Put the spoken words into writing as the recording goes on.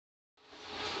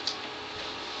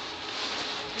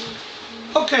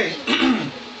Okay.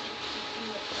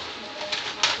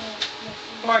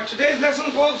 Right, today's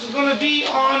lesson, folks, is going to be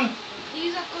on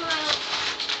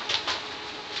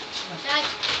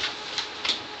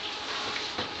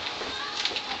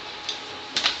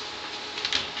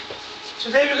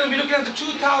today we're going to be looking at the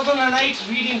 2008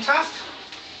 reading task.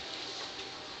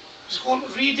 It's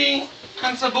called Reading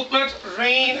Answer Booklet,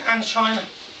 Rain and Shine.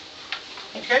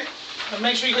 Okay? And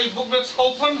make sure you got your booklets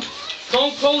open.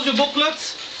 Don't close your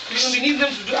booklets. You're going to be needing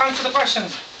them to answer the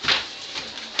questions.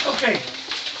 Okay.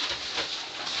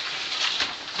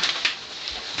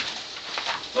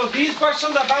 So these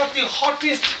questions are about the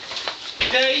hottest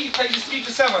day, pages 3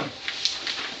 to 7.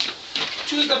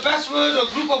 Choose the best word or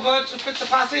group of words to fit the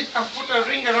passage and put a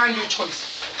ring around your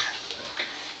choice.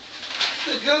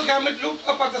 The girl Gambit looked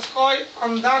up at the sky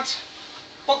on that.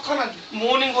 What kind of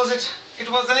morning was it? It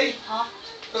was a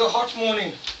hot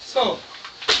morning. So,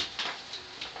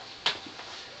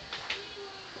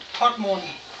 hot morning.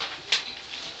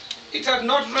 It had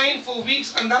not rained for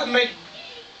weeks, and that made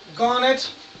Garnet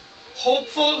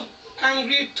hopeful,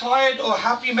 angry, tired, or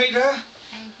happy. Made her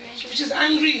angry. She's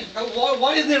angry.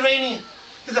 Why isn't it raining?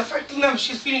 It's affecting them.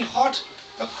 She's feeling hot.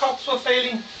 The crops were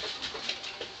failing.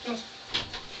 Next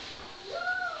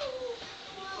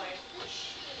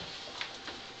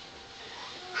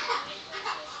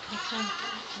one.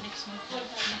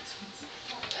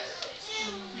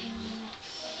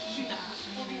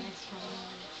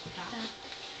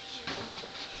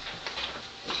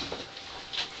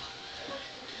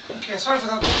 Okay, sorry for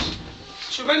that.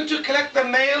 She went to collect the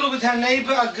mail with her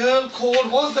neighbor, a girl called,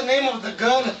 what's the name of the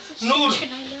girl? Noor.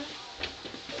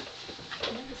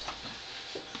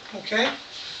 Okay.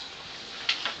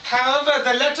 However,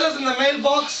 the letters in the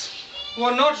mailbox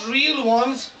were not real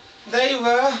ones. They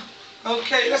were,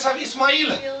 okay, let's have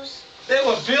Ismail. Bills. They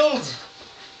were bills.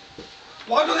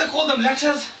 Why do they call them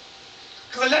letters?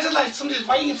 Because a letter like somebody's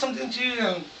writing something to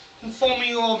you, inform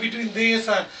you, or we're doing this,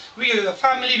 we're a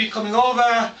family, we're coming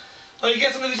over, or you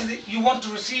get something which is you want to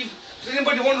receive. Does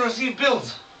anybody want to receive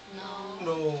bills?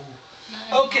 No.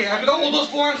 Okay, have you got all those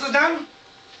 4 answers down?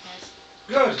 Yes.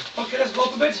 Good. Okay, let's go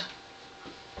up a bit.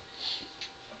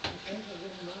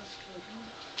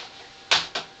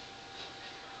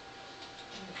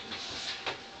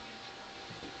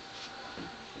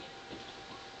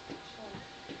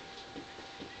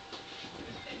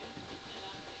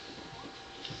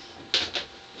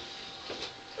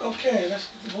 Okay, let's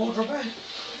get the border back.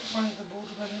 Find the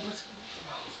border back.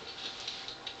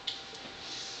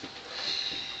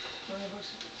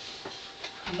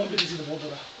 Nobody can see the border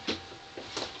back.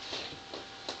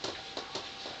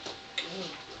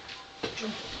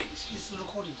 Jump. Is the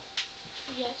recording?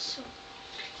 Yes.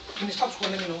 Can you stop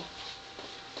scrolling? Let me know.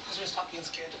 That's when you stop being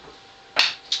scared.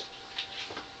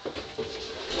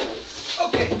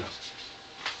 Okay.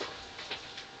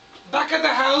 Back at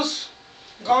the house,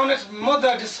 Garnet's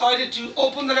mother decided to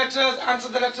open the letters, answer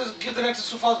the letters, give the letters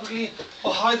to Faz quickly,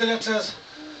 or hide the letters.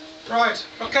 Right,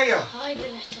 okay, yeah. Hide the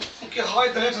letters. Okay,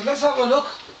 hide the letters. Let's have a look.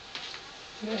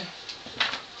 Yeah.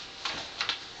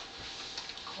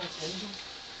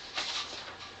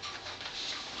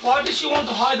 Why did she want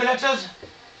to hide the letters?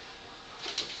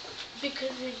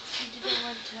 Because she didn't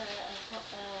want her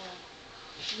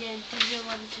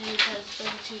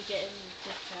husband to get in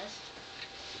the press.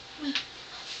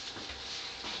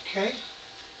 Okay.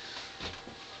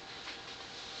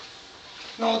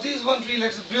 Now these weren't really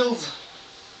letters, bills.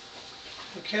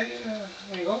 Okay,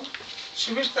 there you go.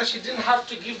 She wished that she didn't have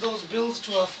to give those bills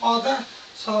to her father,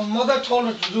 so her mother told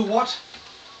her to do what?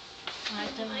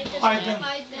 Hide them. Hide them.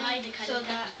 So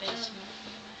that the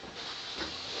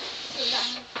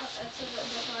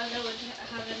father would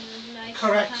have a nice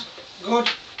Correct. Good.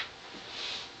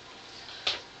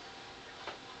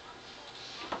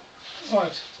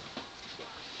 Right.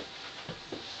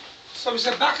 So we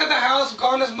said back at the house,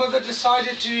 Garnet's mother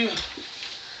decided to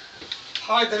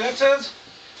hide the letters.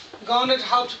 Garnet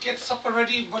helped get supper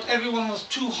ready, but everyone was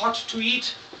too hot to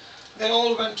eat. They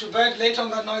all went to bed. Later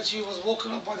on that night, she was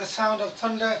woken up by the sound of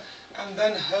thunder and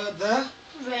then heard the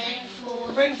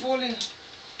rain falling.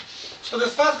 So the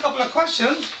first couple of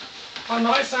questions are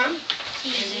nice and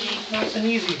easy. Nice and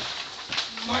easy.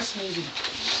 Nice and easy.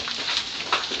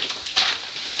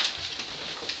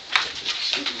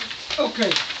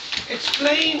 Okay.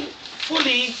 Explain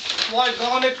fully why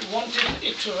Garnet wanted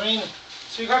it to rain.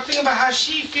 So you got to think about how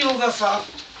she feels herself,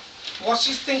 what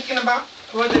she's thinking about,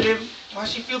 where they live, how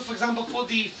she feels, for example, for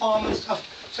the farm and stuff.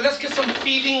 So let's get some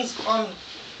feelings on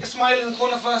Ismail in the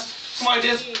corner first. Ismail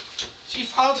is. She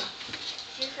felt.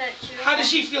 How did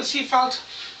she feel? She felt.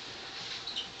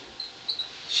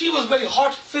 She was very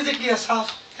hot physically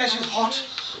herself. Yeah, she was hot.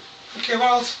 Okay,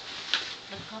 what else?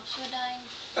 The crops were dying.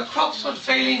 The crops were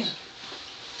failing.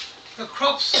 The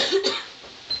crops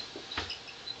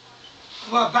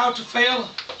were about to fail,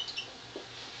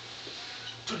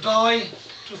 to die,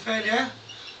 to fail, yeah?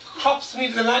 Crops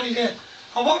need the land, yeah.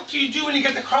 And what do you do when you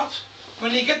get the crops?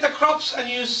 When you get the crops and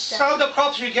you sell the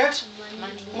crops, you get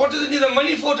Money. what does it need the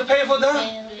money for? To pay for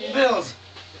the bills.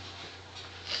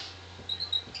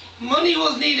 Money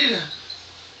was needed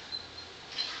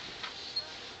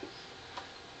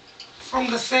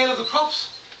from the sale of the crops.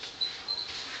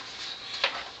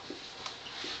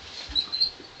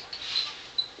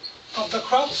 Of the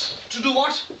crops to do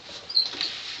what?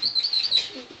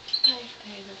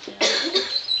 Pay the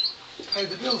bills. Pay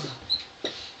the bills.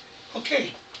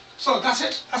 Okay, so that's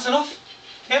it. That's enough.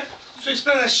 Yeah. So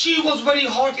explain that she was very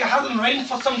hot. It hasn't rained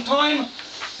for some time.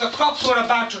 The crops were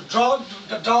about to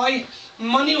die.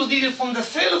 Money was needed from the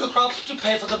sale of the crops to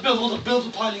pay for the bills. All the bills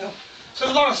were piling up. So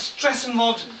there's a lot of stress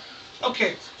involved.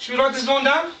 Okay, should we write this one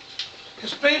down?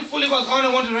 Explain fully what's going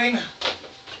on to rain.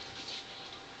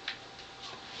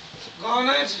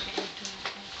 Garnet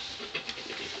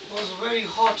was very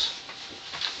hot.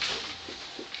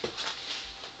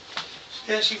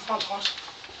 Yeah, she felt hot.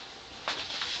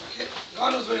 Okay,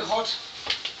 Garnet was very hot.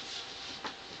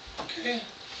 Okay.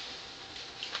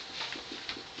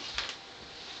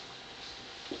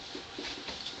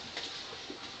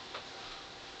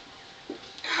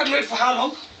 Hadn't read for how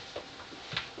long?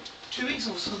 2 weeks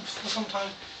or so, for some time.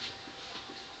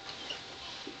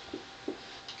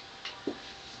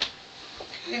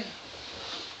 Okay.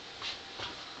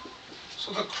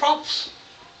 So the crops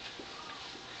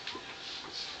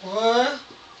were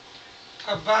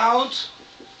about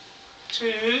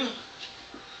to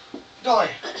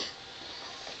die.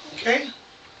 Okay.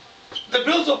 The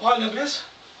bills were piling up, yes?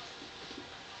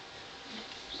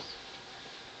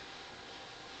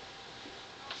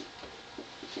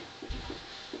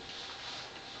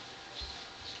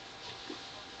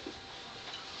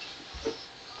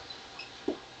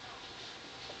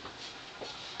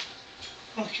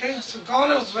 Okay, so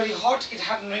Ghana was very hot. It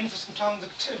hadn't rained for some time. The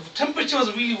temperature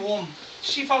was really warm.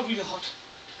 She felt really hot.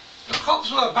 The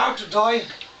crops were about to die.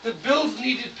 The bills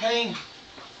needed paying.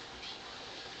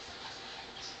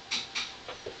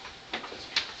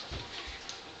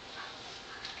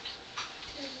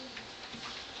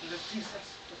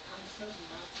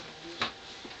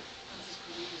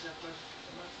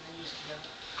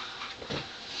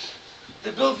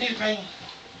 The bills needed paying.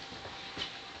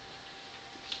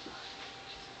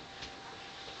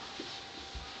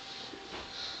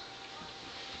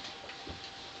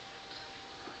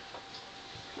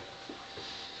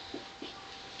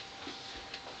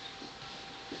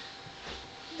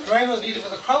 The rain was needed for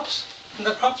the crops, and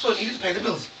the crops were needed to pay the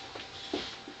bills.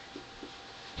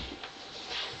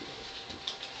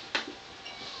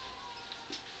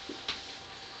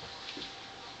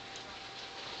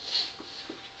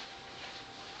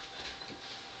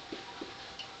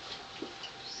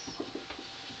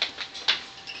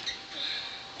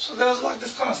 So there was like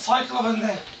this kind of cycle of in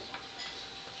there.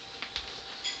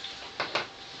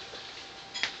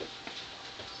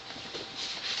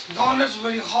 Garnet was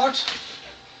very hot.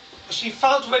 She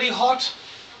felt very hot.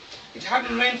 It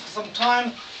hadn't rained for some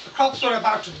time. The crops were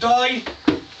about to die.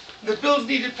 The bills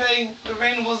needed paying. The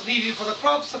rain was needed for the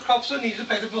crops. The crops were needed to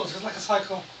pay the bills. It's like a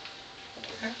cycle.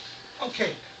 Okay.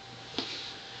 Okay.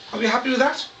 Are we happy with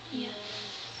that? Yeah.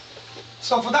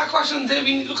 So for that question, there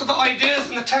we look at the ideas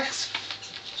in the text.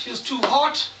 She was too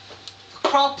hot. The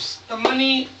crops, the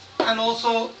money, and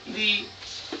also the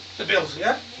bills.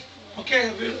 Yeah.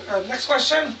 Okay. Next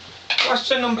question.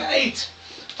 Question number 8.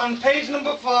 On page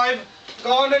number 5,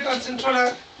 Garnet and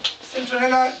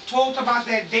Cintronella talked about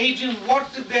their daydreams.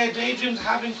 What did their daydreams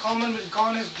have in common with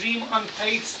Garnet's dream on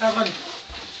page 7?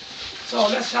 So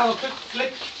let's have a quick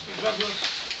flick.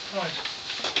 Right.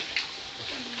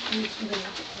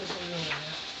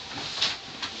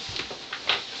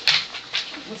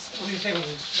 What do you think of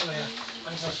this? Oh, yeah.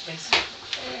 I'm sorry, space.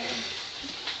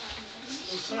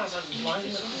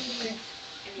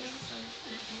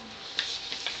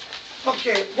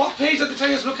 Okay, what page did the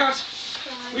tell us look at?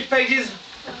 Which pages?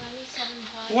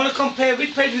 You want to compare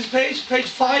which page with page? Page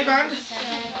 5 and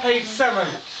page 7.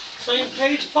 So in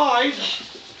page 5,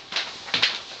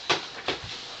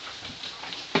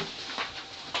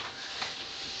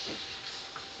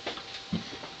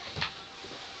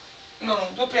 no,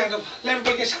 don't pay hand up. Let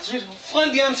everybody get a chance to read.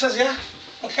 Find the answers, yeah?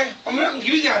 Okay, I'm not going to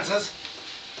give you the answers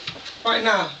right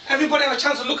now. Everybody have a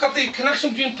chance to look at the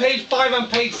connection between page 5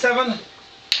 and page 7.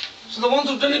 So the ones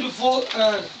who've done it before,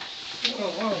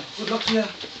 good luck to you.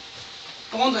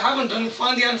 The ones who haven't done it,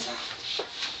 find the answer.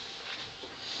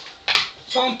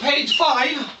 So on page 5,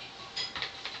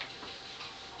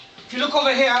 if you look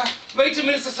over here, wait a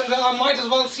minute, sister, I might as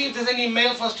well see if there's any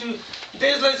mail for us to.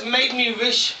 Days made me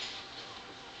wish.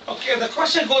 Okay, the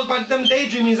question goes by them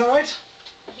daydreaming, is that right?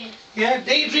 Yes. Yeah,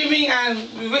 daydreaming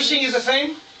and wishing is the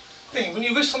same thing. When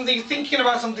you wish something, you're thinking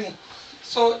about something.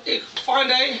 So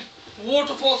find a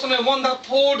waterfall, somewhere, one that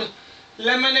poured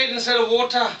lemonade instead of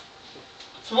water.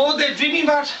 So what were they dreaming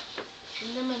about?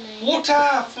 Lemonade.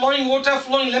 Water,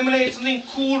 flowing lemonade, something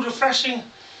cool, refreshing.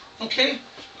 Okay?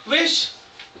 Wish,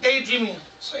 daydreaming.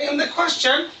 So in the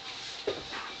question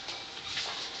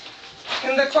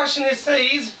it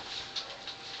says,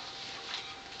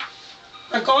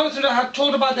 the Garners had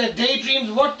told about their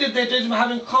daydreams. What did their daydream have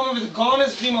in common with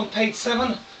Garner's dream on page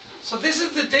 7? So this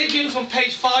is the daydreams from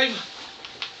page 5.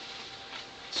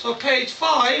 So page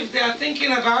 5, they are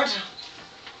thinking about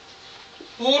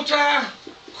water,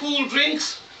 cool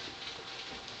drinks.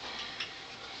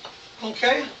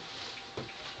 Okay?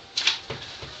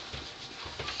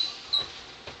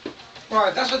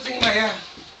 Right, that's what thinking about here.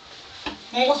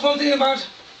 And what's one thing about,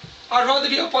 I'd rather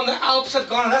be up on the Alps at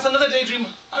Ghana. That's another daydream.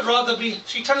 I'd rather be.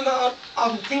 She telling that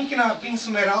I'm thinking of being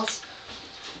somewhere else.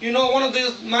 You know, one of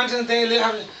these mountains,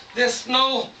 there's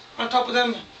snow on top of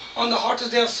them on the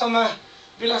hottest day of summer.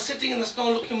 We are sitting in the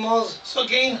snow looking miles. So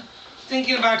again,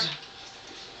 thinking about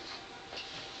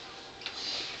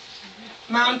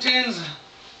mountains,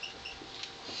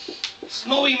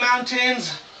 snowy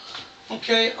mountains,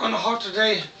 okay, on a hotter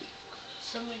day.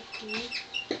 Somewhere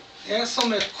cool. Yeah,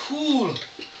 somewhere cool.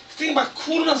 Think about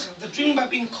coolness, the dream about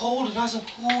being cold, nice and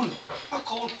cool. Not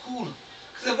cold, cool.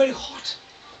 Because they're very hot.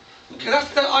 Okay, that's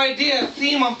the idea,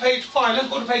 theme on page 5. Let's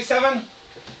go to page 7.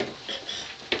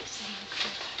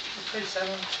 Page 7.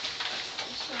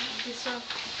 This one.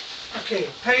 Okay,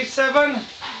 page 7.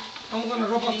 I'm going to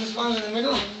rub off this one in the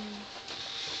middle.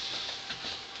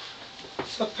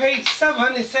 So page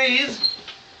 7, it says,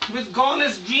 with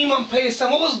Garner's dream on page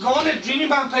 7. What was Garner dreaming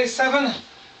about on page 7? It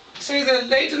says that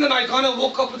late in the night, Garner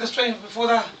woke up with a strain before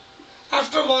that.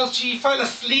 After a while, she fell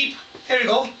asleep. Here we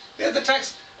go. There's the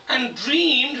text. And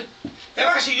dreamed. They've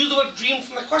actually used the word dream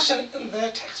from the question in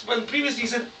their text. But previously he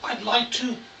said, I'd like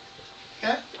to.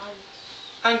 Yeah?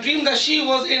 And dreamed that she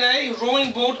was in a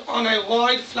rowing boat on a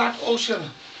wide, flat ocean.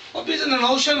 What is in an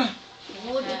ocean?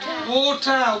 Water.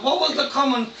 Water. What was the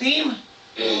common theme?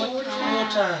 Water.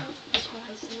 Water.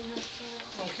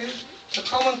 Okay. The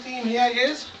common theme here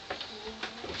is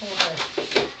water.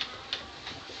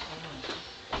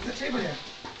 Is the table here?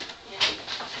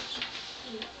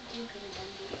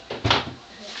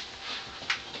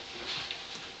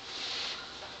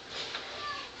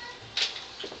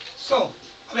 So,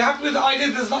 are we happy with the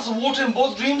idea there's lots of water in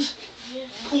both dreams? Yes.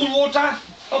 Cool water.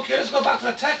 Okay, let's go back to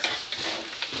the text.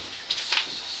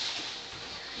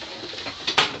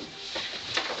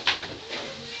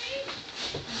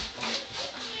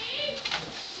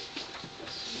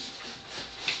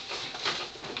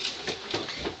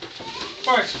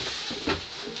 Right.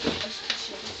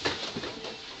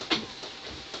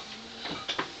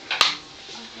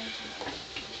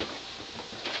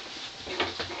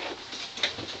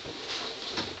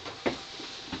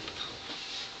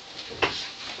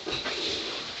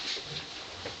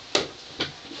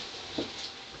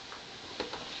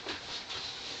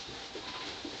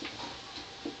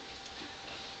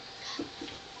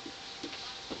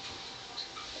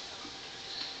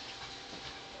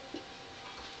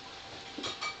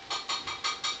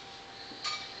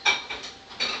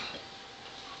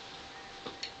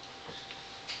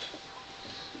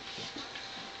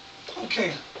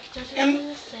 Okay.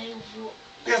 And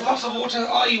there's lots of water,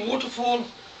 i.e. waterfall.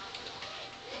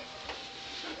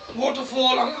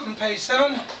 Waterfall on page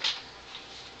 7.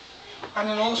 And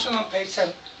an ocean on page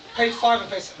 7. Page 5 and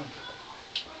page 7.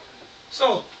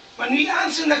 So, when we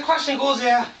answer the question, it goes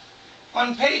here.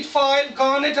 On page 5,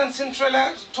 Garnet and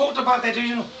Cinderella talked about their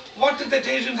daydream. What did the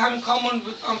daydream have in common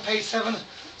with on page 7?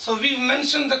 So we've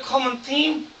mentioned the common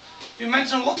theme. We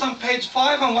mentioned what's on page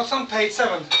 5 and what's on page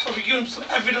 7. So we give them some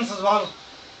evidence as well.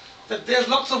 That there's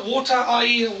lots of water,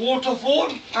 i.e. waterfall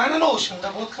and an ocean. They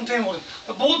both contain water.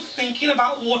 They're both thinking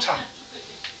about water.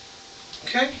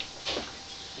 Okay?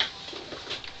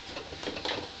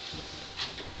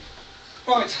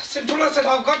 Right, Cinderella said,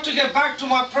 I've got to get back to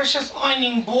my precious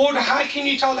ironing board. How can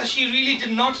you tell that she really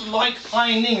did not like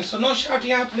ironing? So no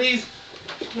shouting out, please.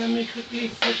 Let me quickly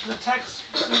flip the text.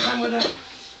 Sometime with the,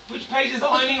 which page is the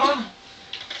ironing on?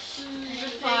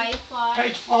 Page 5.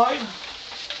 Page 5.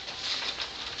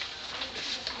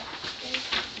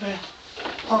 There.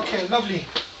 Okay, lovely.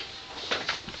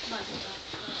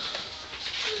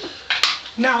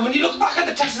 Now, when you look back at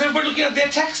the text, is everybody looking at their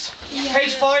text? Yeah.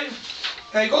 Page 5.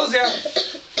 There he goes there.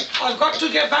 I've got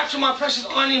to get back to my precious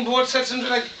ironing board, said Sindhu,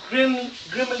 like grimly.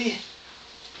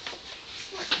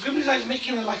 Grimly, like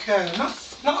making it like a,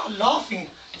 not laughing,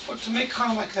 but to make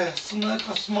kind of like a smirk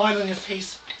or smile on your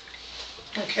face.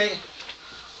 Okay.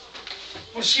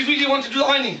 Well, she really wanted to do the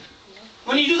ironing.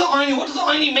 When you do the ironing, what does the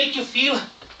ironing make you feel?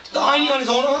 The ironing on its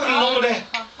own, over there.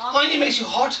 Ironing makes you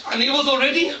hot, and it was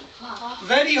already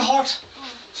very hot.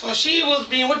 So she was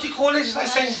being, what do you call it? Should I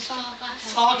say?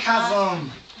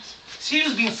 Sarcasm. She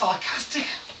was being sarcastic.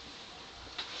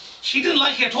 She didn't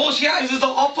like it at all. It was the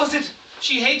opposite.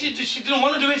 She hated it. She didn't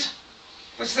want to do it.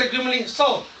 But she said grimly.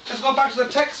 So, let's go back to the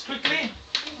text quickly.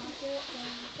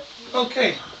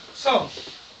 Okay, so.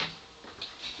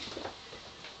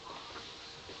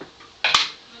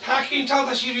 Hacking tells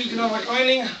that she really did not like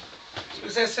ironing. So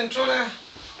it says Centrola.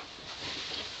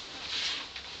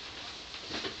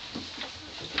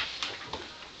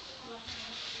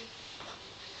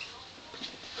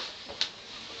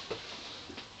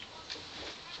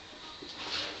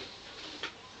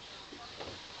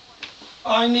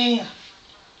 Ironing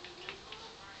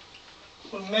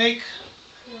will make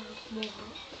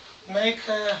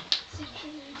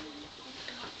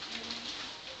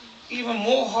even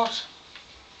more hot.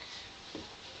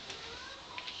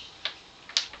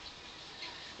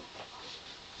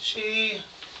 She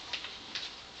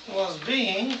was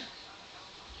being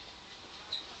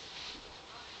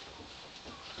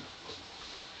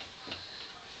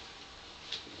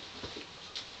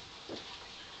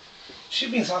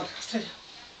sarcastic.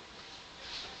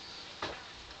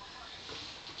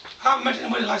 I haven't met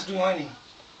anybody who likes doing ironing.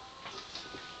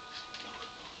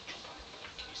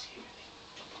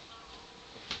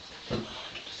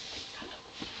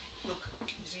 Look,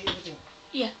 can you see everything?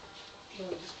 Yeah. Even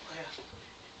this wire.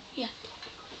 Yeah.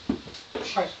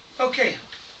 Right. Okay.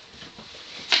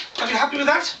 Are you happy with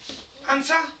that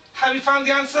answer? Have you found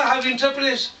the answer? Have you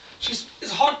interpreted it?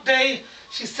 It's a hot day.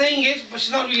 She's saying it, but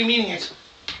she's not really meaning it.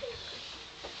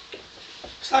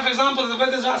 So, for example, the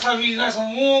weather's outside really nice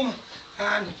and warm,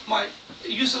 and my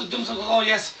Yusuf goes, oh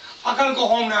yes, I gotta go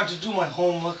home now to do my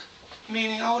homework.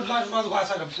 Meaning, I would like to rather go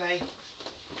outside and play.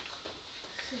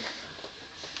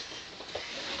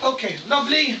 Okay,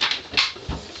 lovely.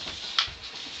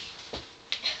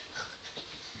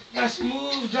 Let's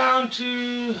move down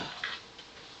to.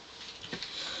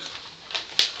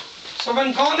 So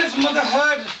when Garnet's mother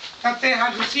heard that they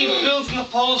had received bills in the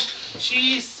post,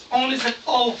 she only said,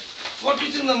 oh, what do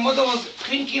you think the mother was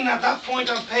thinking at that point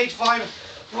on page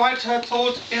 5? Write her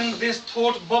thought in this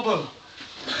thought bubble.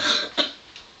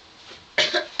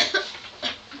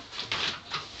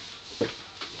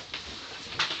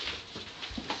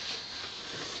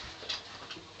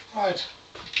 Right.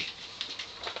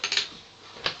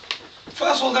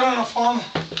 First of all, they're on a farm.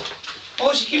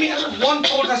 Oh, she gave me one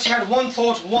thought that she had one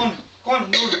thought, one. Go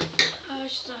on, Noor.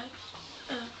 She's like,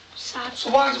 SATS. So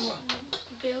what?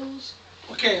 Bills.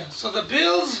 Okay, so the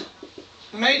bills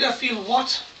made her feel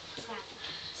what?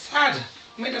 Sad.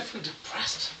 Made her feel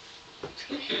depressed.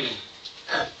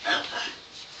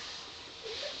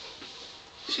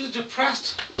 She was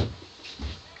depressed.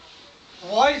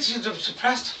 Why is she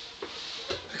depressed?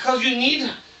 Because you need.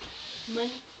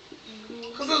 Money.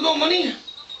 Because there's no money.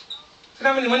 They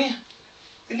don't have any money.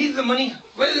 They need the money.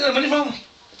 Where is the money from?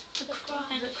 The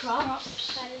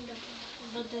crops.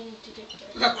 But they need to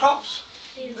get The crops.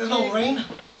 There's no rain.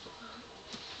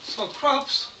 So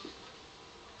crops,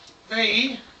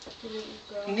 they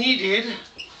needed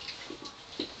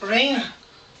rain.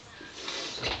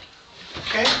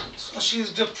 Okay, so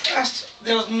she's depressed.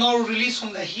 There was no release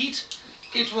from the heat.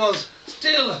 It was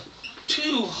still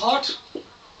too hot.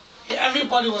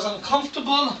 Everybody was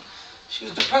uncomfortable. She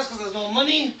was depressed because there's no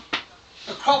money.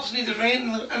 The crops needed rain,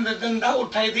 and then that would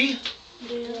pay the.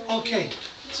 Okay,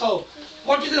 so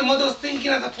what did the mother was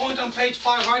thinking at the point on page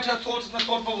 5? Write her thoughts in the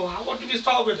thought bubble. What did we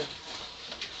start with?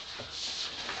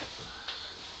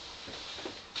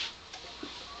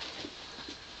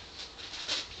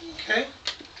 Okay.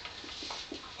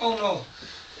 Oh no.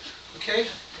 Okay.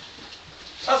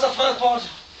 So that's the first part.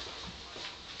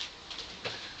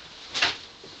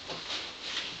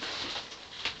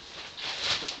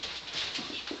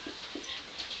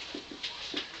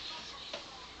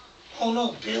 Oh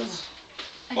no, bills.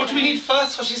 What do we need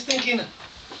first? So she's thinking.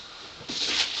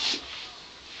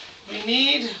 We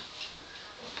need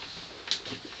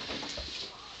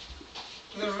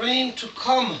the rain to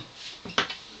come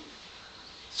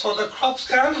so the crops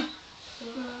can.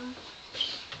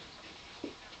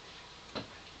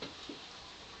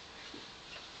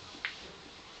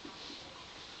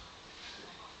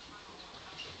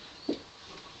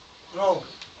 Grow.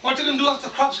 What are you going to do after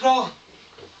the crops grow?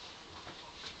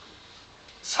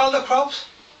 sell the crops.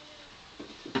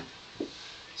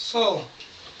 So,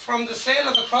 from the sale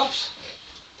of the crops,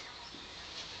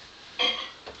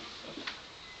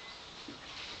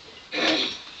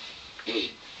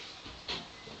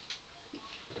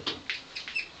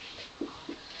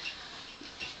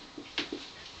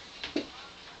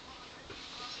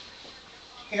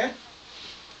 yeah.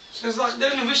 So it's like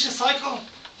they're in a vicious cycle.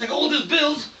 They got all these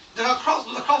bills, they got crops,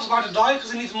 but the crops are about to die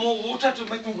because they need more water to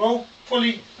make them grow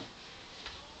fully.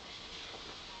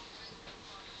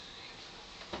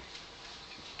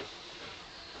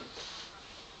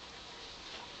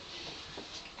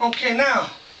 Okay, now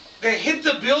they hit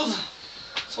the bills.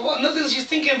 So what? Another thing she's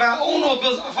thinking about. Oh no,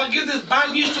 bills! If I give this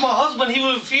bad news to my husband, he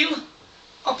will feel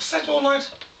upset all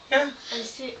night. Yeah. And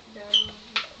sit down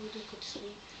before they could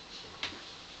sleep.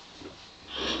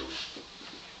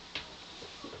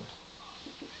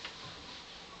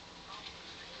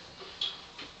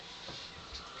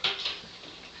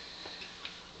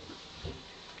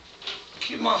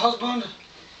 Keep my husband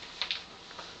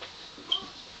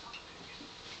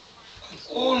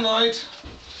all night.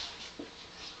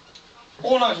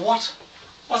 All night what?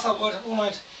 What's that word? All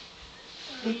night.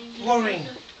 Worrying.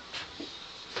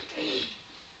 Okay.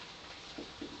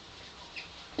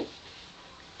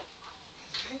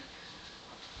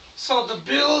 So the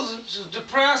bills, she's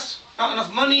depressed, not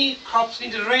enough money, crops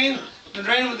need to rain, the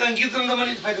rain will then give them the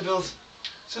money to pay the bills.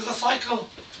 So it's a cycle of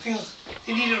things.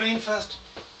 They need a rain first.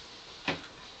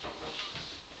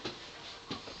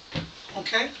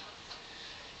 Okay?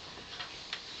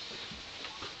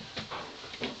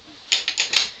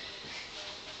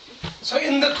 So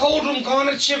in the cold room,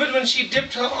 Garnet shivered when she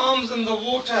dipped her arms in the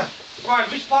water. Right,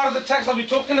 which part of the text are we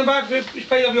talking about? Which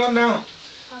page are we on now?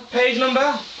 Page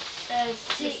number?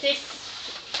 6.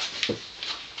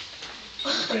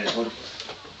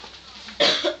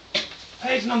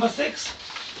 Page number 6.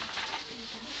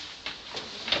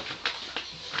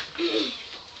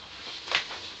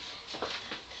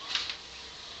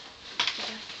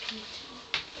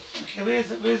 Okay, where's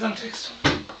the text?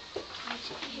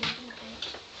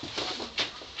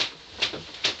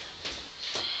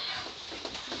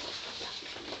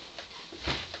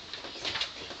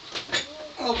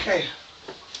 Okay.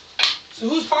 So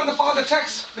who's found the part of the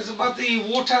text? It's about the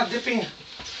water dipping.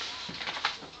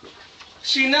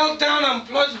 She knelt down and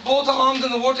plunged both her arms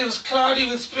in the water. It was cloudy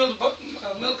with spilled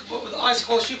milk, but with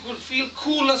icicles. She could feel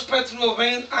coolness spread through her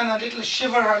veins, and a little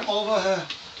shiver ran over her.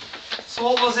 So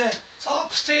what was it? So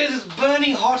upstairs is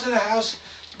burning hot in the house,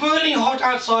 burning hot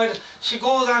outside. She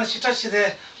goes and she touches it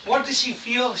there. What did she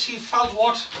feel? She felt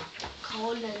what?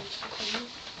 Cold and cold.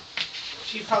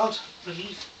 She felt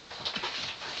relief.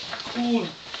 Cool.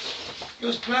 It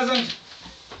was pleasant.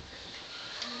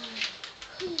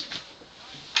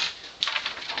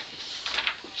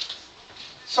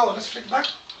 So let's flick back.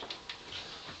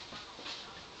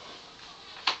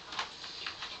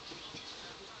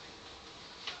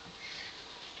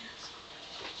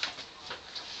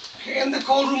 Okay, in the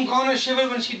cold room, Garner shivered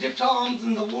when she dipped her arms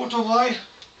in the water. Why?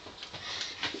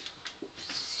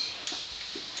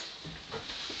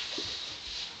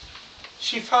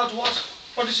 She felt what?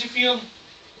 What did she feel?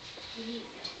 Relief.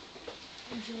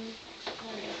 Enjoy.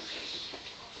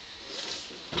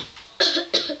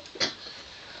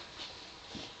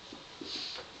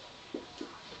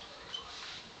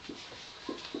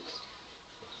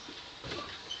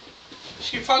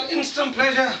 She felt instant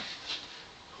pleasure.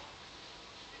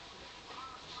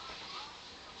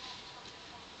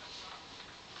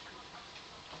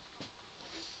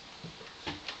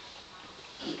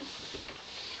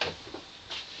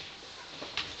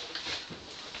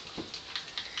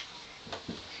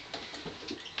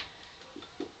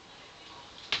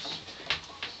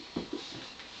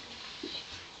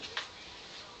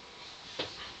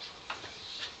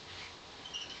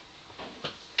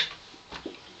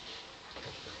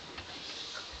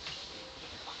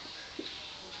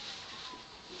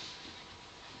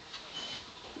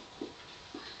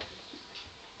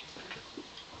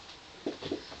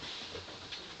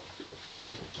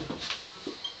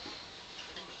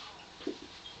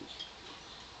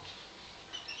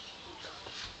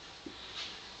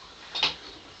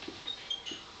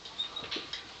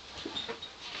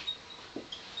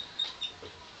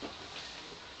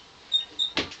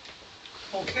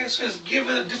 Okay, so it's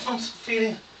given a different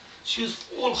feeling. She was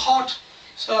all hot.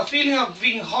 So her feeling of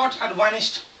being hot had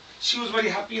vanished. She was very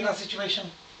happy in that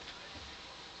situation.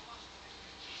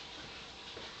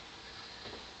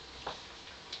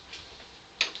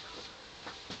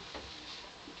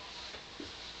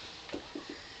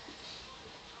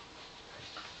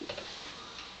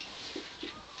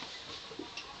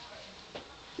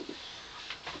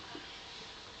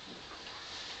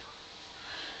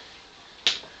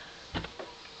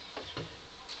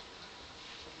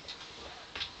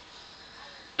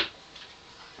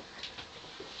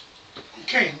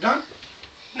 Okay, done?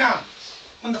 Now,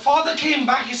 when the father came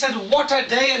back, he said, what a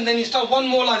day, and then he started one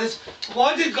more like this.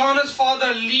 Why did Ghana's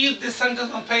father leave this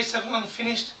sentence on page 7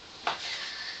 unfinished?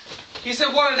 He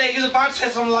said, what a day. He's about to say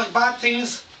some like bad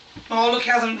things. Oh, look,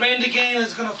 it hasn't rained again,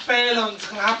 it's going to fail, and it's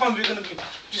going to happen, we're going to be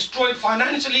destroyed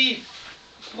financially.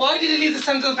 Why did he leave the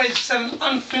sentence on page 7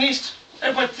 unfinished?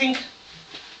 Everybody think.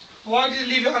 Why did he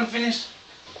leave it unfinished?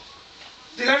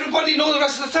 Did everybody know the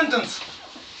rest of the sentence?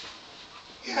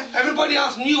 Yeah, everybody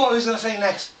else knew what he was going to say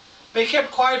next. But he kept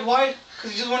quiet. Why?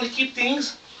 Because he just wanted to keep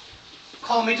things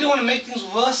calm. He didn't want to make things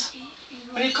worse.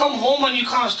 When you come home and you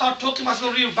kind of start talking about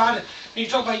something really bad, and you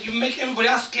talk about, you make everybody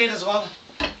else scared as well.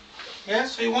 Yeah,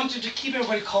 so he wanted to keep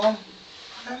everybody calm.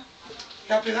 Yeah? You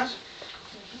happy with that?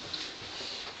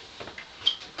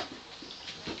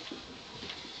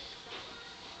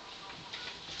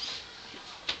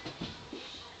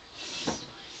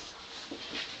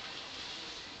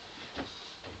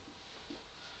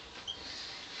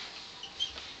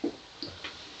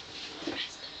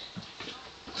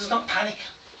 Just not panic.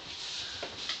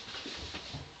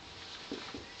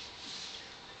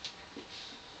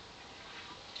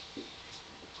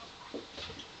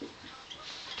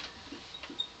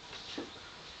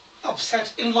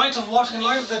 Upset in light of what? In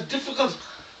light of the difficult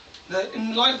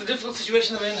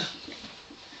situation they're in.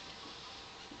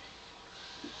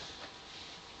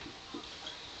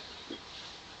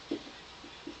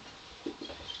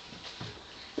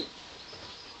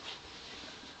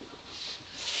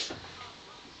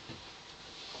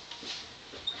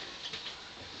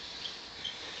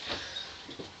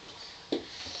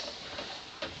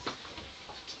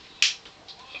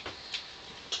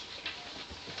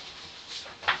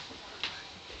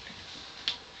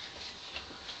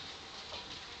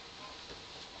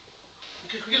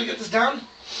 Okay, quickly get this down.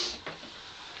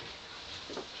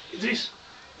 Idris,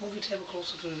 move your table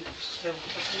closer to the table.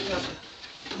 You have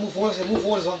to move forward. Move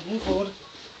forward as well. Move forward.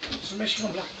 Just make sure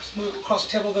you don't block. Just move across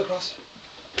the table, go across.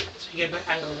 So you get better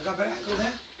angle. You got better angle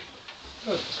there?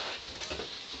 Good.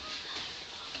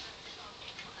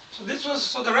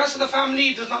 So the rest of the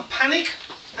family does not panic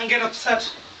and get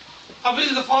upset.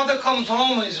 Obviously the father comes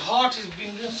home and his heart is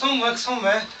being doing some work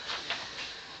somewhere.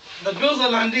 The bills are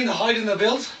landing, they're hiding the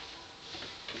bills.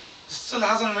 Still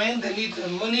hasn't rained, they need the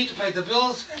money to pay the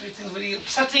bills, everything's really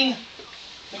upsetting.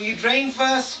 We need rain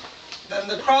first, then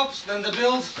the crops, then the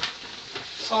bills.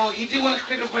 So he didn't want to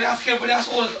create everybody else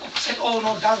all upset, oh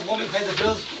no, Dad won't be paying the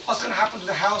bills, what's going to happen to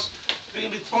the house? We're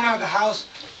going to be thrown out of the house,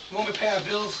 we won't be paying our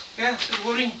bills. Yeah, it's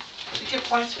worrying. He kept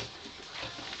quiet.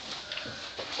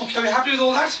 Okay, are we happy with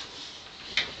all that?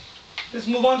 Let's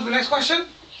move on to the next question.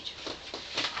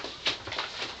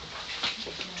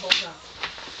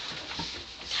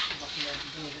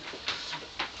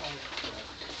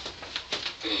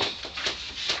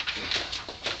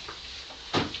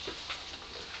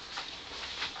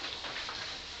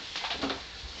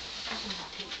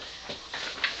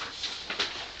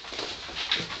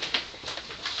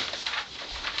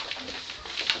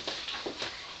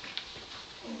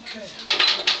 Okay.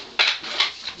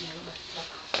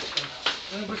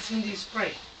 Anybody seen the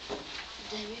spray?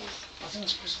 There is. I think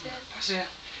it's supposed to be pass here.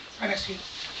 Right next to you.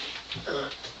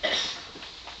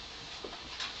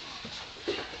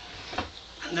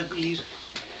 And the lead.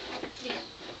 Yeah.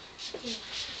 Yeah.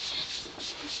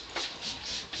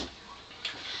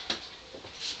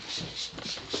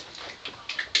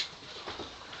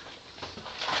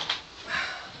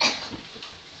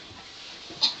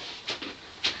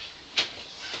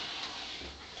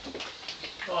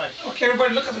 Right. Okay,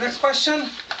 everybody, look at the next question.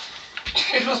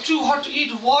 It was too hot to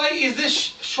eat. Why is this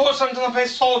short sentence on page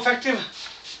so effective?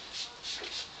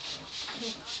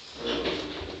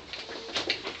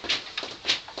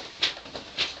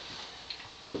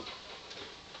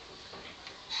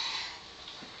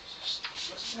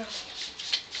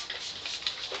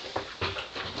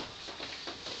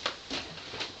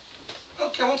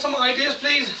 Okay, I want some ideas,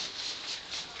 please.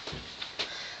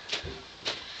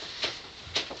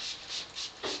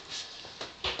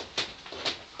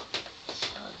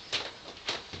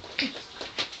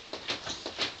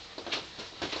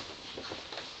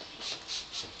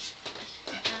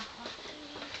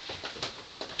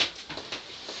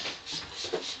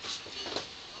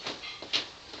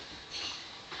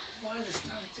 Why is this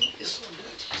damn thing is so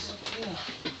dirty? It's so clean.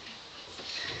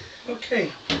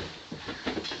 Okay.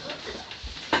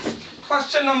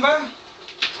 Question number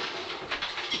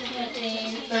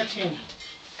 13.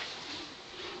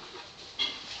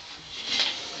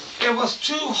 It was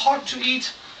too hot to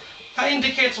eat. That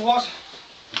indicates what?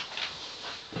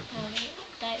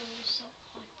 That it was so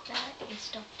hot that it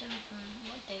stopped them from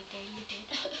what they daily did.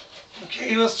 Okay.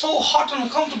 Okay, it was so hot and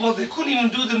uncomfortable they couldn't even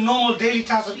do the normal daily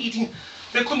task of eating.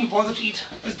 They couldn't bother to eat.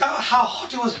 Is that how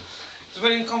hot it was? It was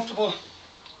very uncomfortable.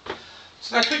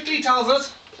 So that quickly tells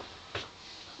us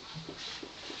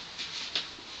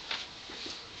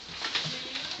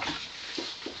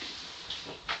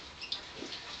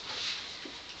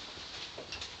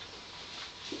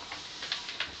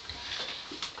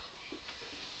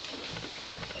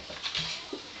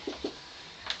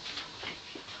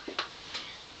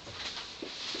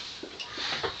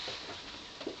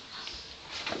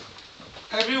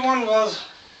everyone was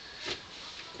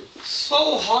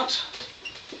so hot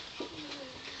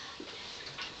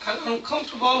and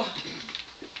uncomfortable.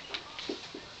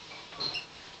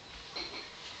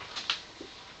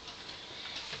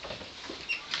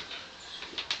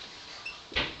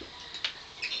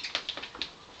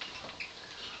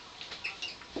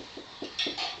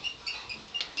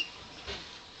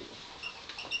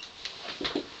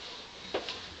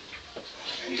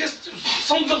 It just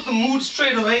sums up the mood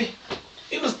straight away.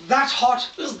 It was that hot,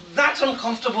 it was that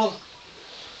uncomfortable.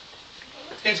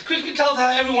 It quickly tells how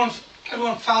everyone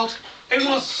felt.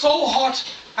 Everyone was so hot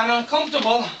and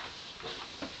uncomfortable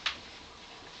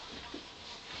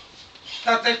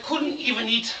that they couldn't even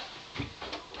eat.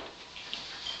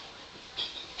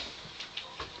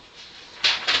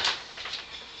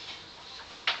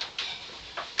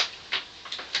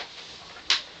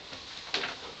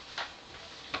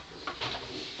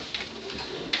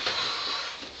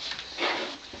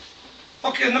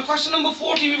 Okay, now question number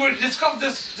 40, we will discuss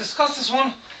this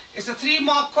one. It's a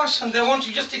 3-mark question. They want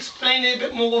you just to explain a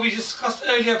bit more what we discussed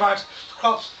earlier about the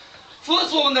crops. First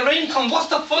of all, when the rain comes, what's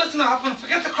the first thing that happens?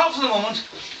 Forget the crops for the moment.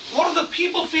 What are the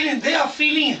people feeling? They are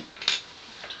feeling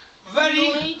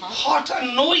very hot,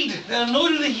 annoyed. They're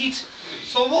annoyed with the heat.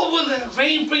 So what will the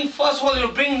rain bring? First of all, it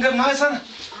will bring them nice and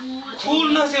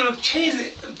coolness. It will change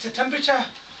the temperature.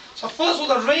 So first of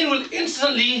all, the rain will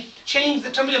instantly change the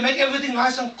temperature, make everything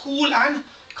nice and cool and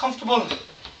comfortable.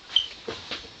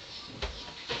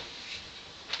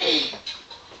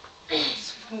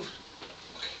 Move.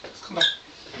 Okay, let's come back.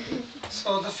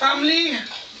 So the family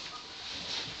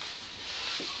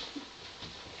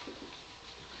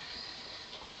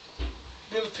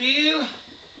will feel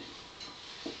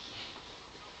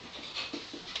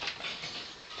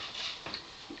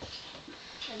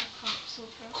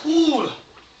cool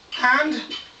and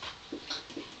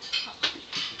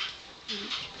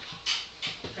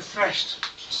refreshed.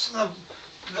 So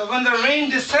when the rain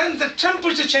descends, the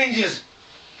temperature changes.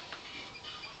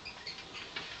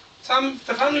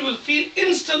 The family will feel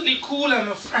instantly cool and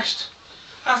refreshed.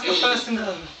 That's the first thing.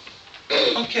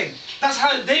 Okay, that's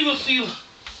how they will feel.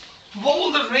 What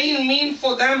will the rain mean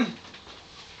for them?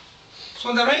 So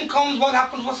when the rain comes, what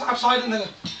happens? What's outside in the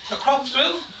crops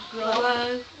will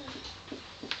Grow.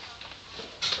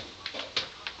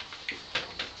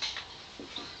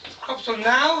 crops will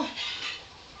now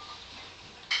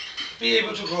be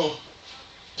able to grow.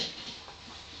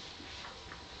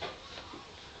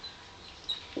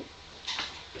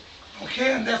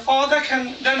 Okay, and their father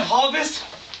can then harvest,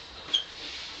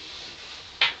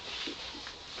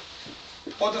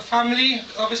 or the family,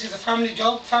 obviously it's a family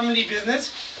job, family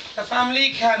business, the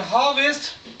family can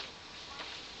harvest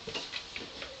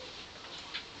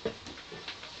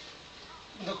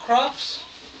the crops.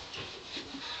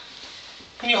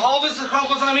 When you harvest the crop,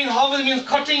 what does that mean? Harvest means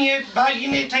cutting it,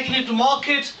 bagging it, taking it to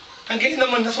market and getting the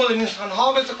money. That's what it means. And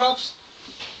harvest the crops.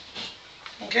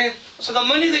 Okay, so the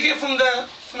money they get from the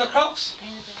crops,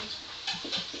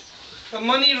 the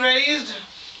money raised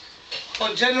or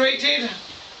generated,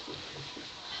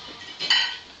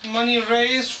 money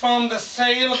raised from the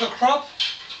sale of the crop,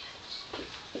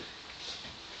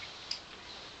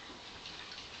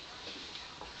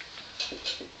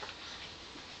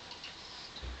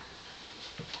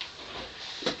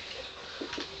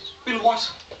 will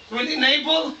what? Will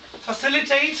enable,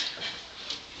 facilitate,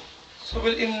 so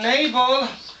will enable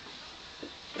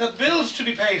the bills to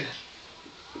be paid.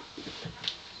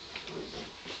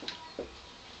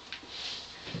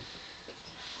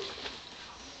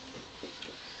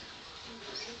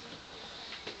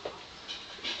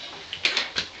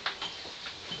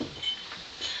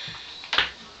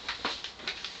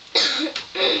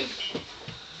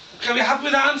 Okay, we happy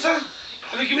with the answer?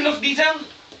 Have we given enough detail?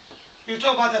 You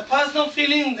talk about their personal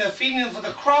feeling, their feeling for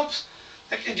the crops,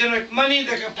 they can generate money,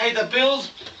 they can pay the bills,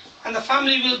 and the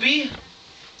family will be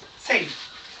safe.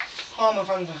 Farmer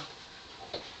family.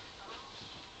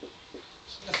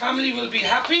 So the family will be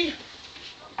happy.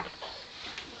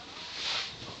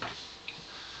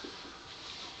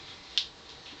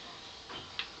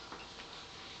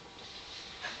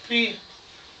 Happy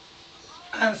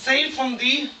and saved from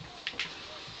the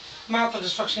mouth of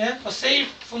destruction, yeah? Or saved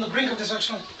from the brink of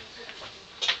destruction.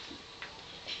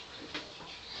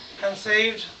 And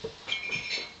saved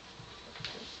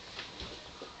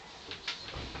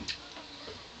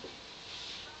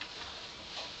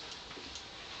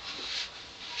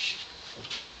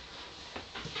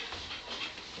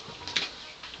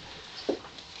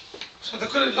so they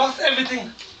could have lost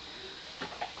everything.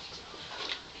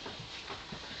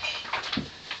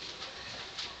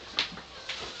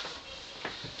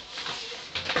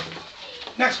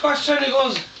 Next question, it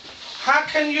goes, how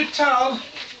can you tell?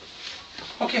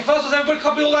 Okay, first, does everybody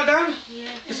copy all that down?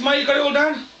 Yeah. Ismail, you got it all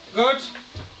down? Good.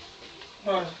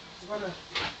 Right,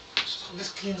 just hope this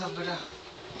cleans up better.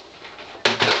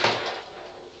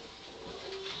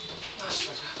 That's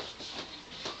better.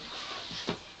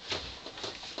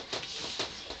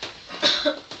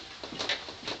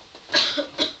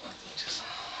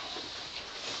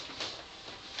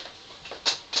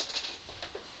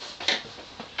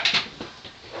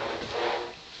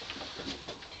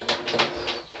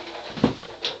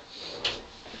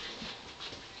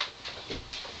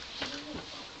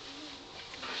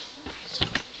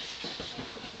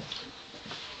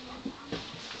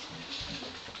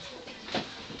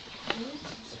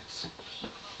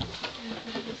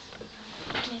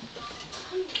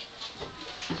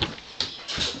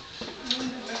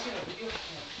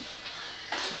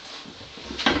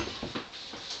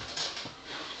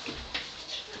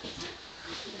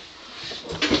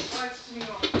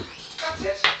 That's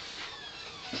it.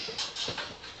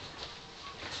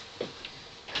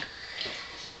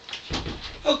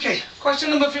 Okay, question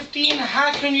number 15.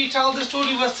 How can you tell the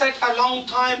story was set a long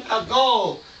time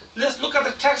ago? Let's look at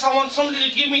the text. I want somebody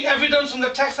to give me evidence from the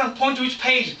text and point to each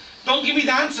page. Don't give me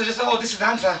the answer, just say, oh, this is the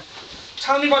answer.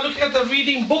 Tell me by looking at the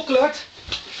reading booklet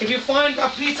if you find a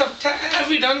piece of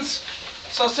evidence.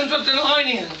 So since we're doing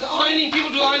ironing, the ironing, people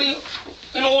do ironing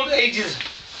in all ages.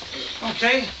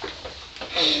 Okay?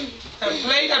 And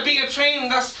played at being a train,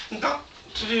 that's not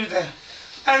to do there.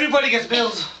 Everybody gets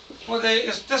bills, whether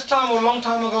it's this time or a long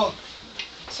time ago.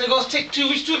 So it goes tick 2.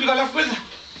 Which 2 have you got left with?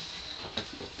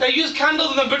 They use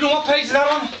candles in the bedroom. What page is that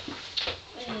on?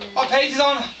 What page is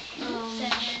on?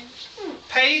 7.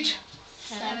 Page?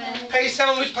 7. Page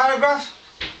 7, which paragraph?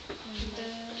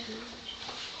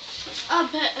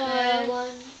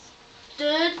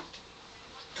 Third.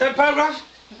 Third paragraph?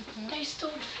 They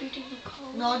stored food in the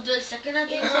cold. No, the second I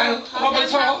think. And what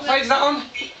page is that on?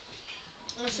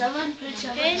 7.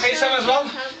 Page 7 as well?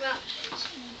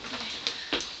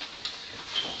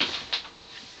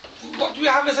 What do we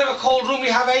have instead of a cold room? We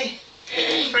have a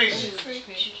fridge.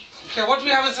 Okay, what do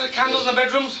we have instead of candles in the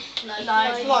bedrooms?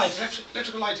 Lights,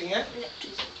 electrical lighting, yeah?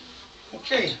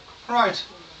 Okay, right.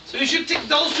 So you should tick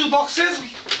those 2 boxes.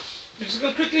 We're just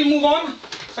going to quickly move on.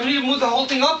 Somebody move the whole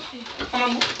thing up.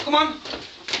 Come on.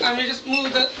 And we just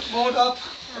move the board up.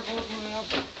 The board moving up.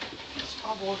 It's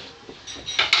our board.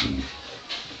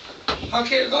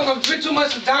 Okay, not a bit too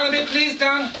much. Down a bit, please.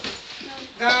 Down.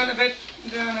 Down a bit.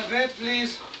 Down a bit,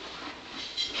 please.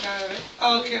 Down a bit.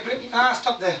 Okay, a bit.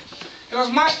 Stop there. It was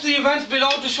match the events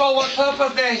below to show what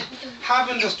purpose they have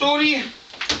in the story.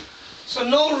 So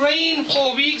no rain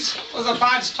for weeks was a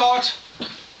bad start.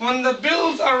 When the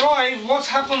bills arrive, what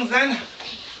happens then?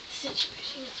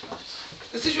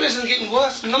 The situation is getting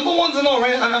worse. Number 1's no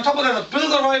rain, and on top of that, the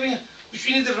bills are arriving, which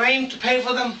we need the rain to pay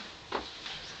for them.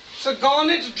 So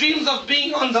Garnet dreams of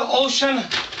being on the ocean.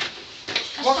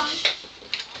 What?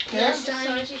 Yeah?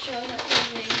 Sorry to show that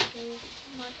the rain.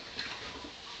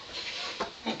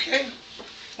 Okay.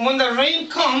 When the rain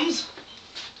comes,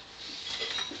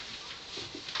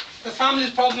 the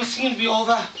family's problems seem to be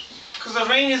over, because the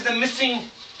rain is the missing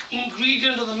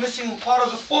ingredient or the missing part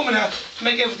of the formula to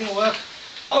make everything work.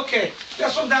 Okay,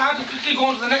 that's from that. Quickly go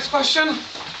on to the next question.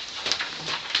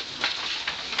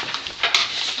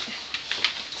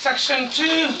 Section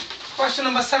 2, question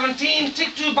number 17.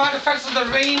 Tick 2 bad effects of the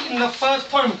rain in the first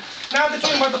poem. Now they're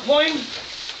talking about the poem.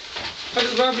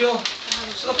 Let's grab your.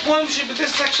 So the poem should be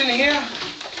this section here.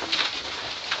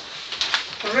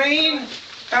 Rain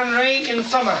and rain in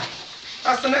summer.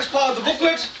 That's the next part of the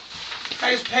booklet.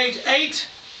 That is page 8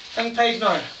 and page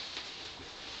 9.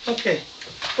 Okay,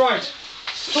 right.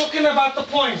 Talking about the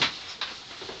poem.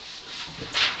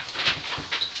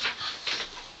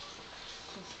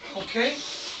 Okay.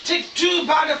 Tick 2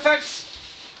 bad effects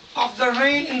of the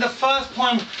rain in the first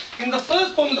poem. In the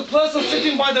first poem, the person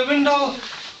sitting by the window,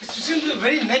 it seems to be a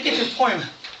very negative poem.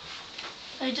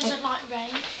 He doesn't like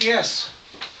rain. Yes.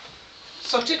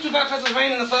 So tick 2 bad effects of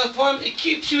rain in the first poem. It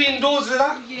keeps you indoors, is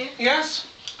that? Yeah. Yes?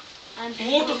 And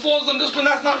Waterfalls on this one,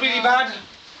 that's not really bad.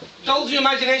 Dulls your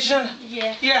imagination?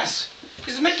 Yeah. Yes.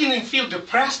 It's making him feel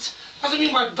depressed. What do you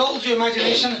mean by dulls your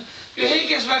imagination? Your hair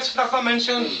gets wet, that's not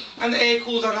mentioned, and the air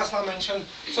cools down, that's not mentioned.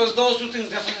 So it's those two things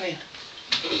definitely.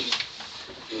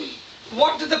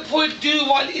 What did the poet do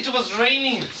while it was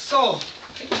raining? So,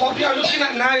 what we are looking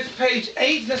at now is page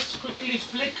 8. Let's quickly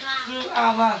flick through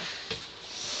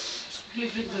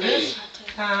this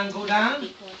and go down.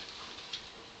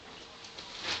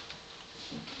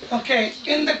 Okay,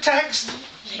 in the text,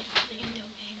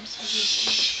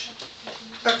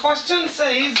 the question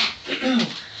says,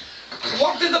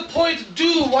 what did the poet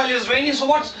do while it was raining? So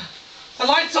what? The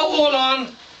lights are all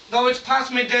on, though it's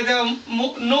past midday. There are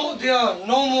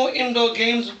no more indoor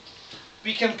games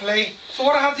we can play. So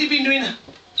what has he been doing?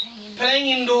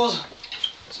 Playing indoors.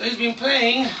 So he's been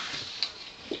playing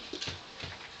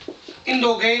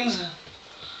indoor games.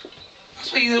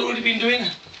 That's what he's already been doing.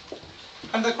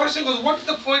 And the question goes, what did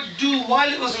the poet do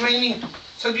while it was raining?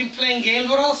 So he's been playing games.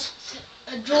 What else?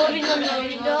 A drawing on the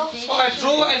window. So I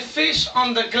drew a fish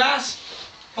on the glass.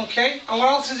 Okay, and what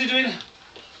else is he doing?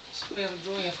 So we have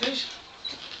drawing a fish.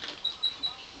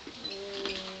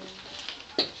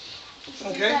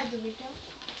 Okay. At the window.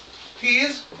 He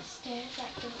is? Stares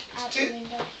at the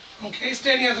window. Okay,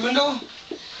 standing at the window.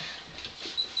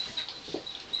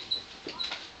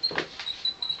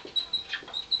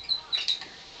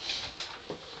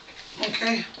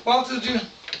 Okay, what else did you do?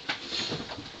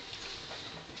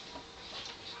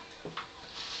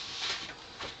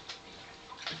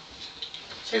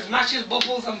 Says matches,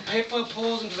 bubbles and paper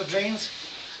pours into the drains.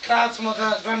 Clouds from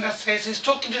the granddad says he's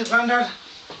talking to his granddad.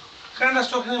 Granddad's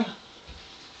talking to him.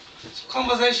 It's a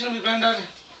conversation with granddad.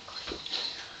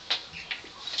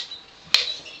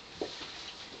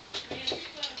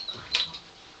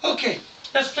 Okay,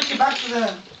 let's flick it back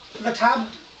to the tab.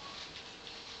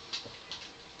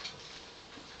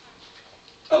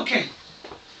 Okay.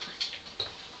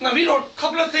 Now we wrote a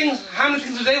couple of things. How many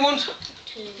things do they want?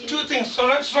 Two things. So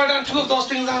let's write down two of those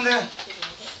things down there.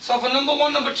 So for number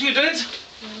 1, number 2, you did it?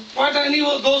 Write down any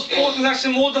of those 4 things,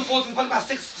 actually more than 4 things, probably about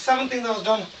 6, 7 things that was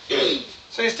done.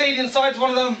 So he stayed inside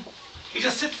one of them. He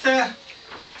just sits there.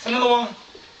 It's another one.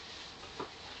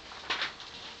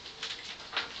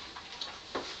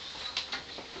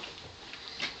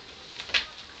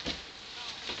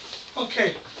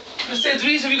 Okay. Let's say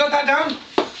 3, so have you got that down?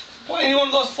 Or any one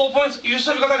of those 4 points? You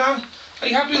still got that down? Are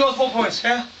you happy with those 4 points?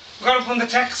 Yeah? We got it from the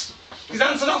text. These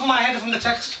answers off my head from the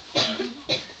text.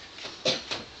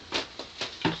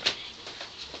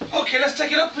 Okay, let's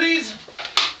take it up, please.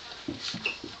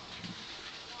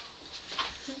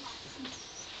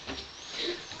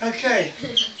 Okay,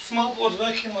 smart board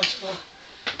working much for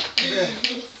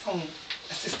some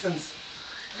assistance.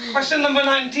 Question number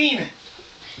 19.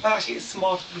 Well, actually, it's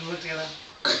smart we work together.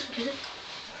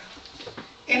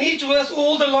 In each verse,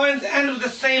 all the lines end with the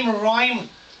same rhyme.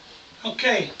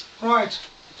 Okay, right.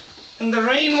 In the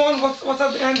rain one, what's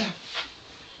at the end?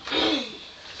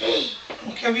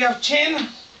 Okay, we have chin.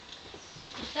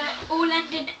 That all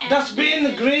ended in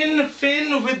Dustbin, grin,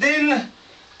 fin, within.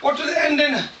 What does it end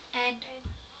in? and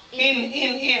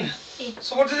In.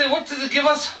 So what does it give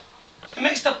us? It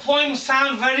makes the poem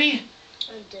sound very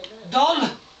dull.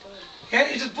 Yeah,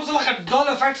 it just puts it like a dull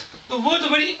effect. The words are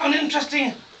very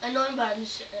uninteresting. A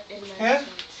non-balance in my Yeah?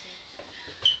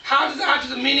 How does it add to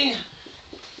the meaning?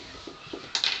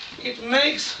 It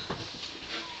makes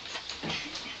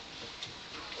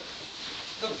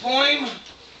the poem,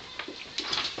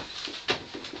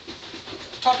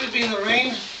 topic being the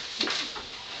rain,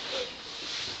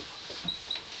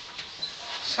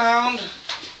 sound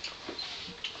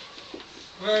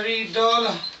very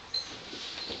dull.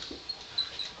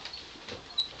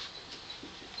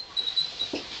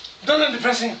 Dull and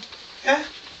depressing. Yeah?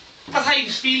 That's how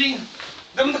he's feeling.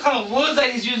 Them are the kind of words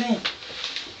that he's using.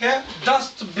 Yeah?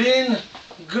 Dustbin,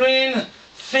 grin,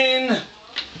 fin,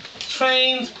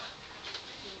 trains.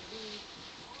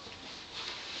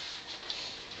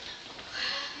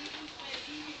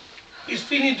 He's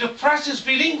feeling depressed, he's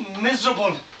feeling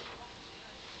miserable.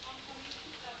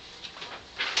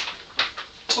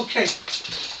 Okay.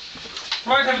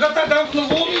 Right, have you got that down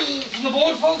from the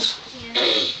board, folks?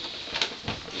 yeah.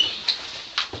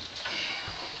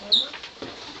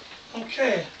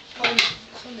 Okay.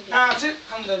 That's it.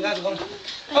 That's gone.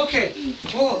 Okay.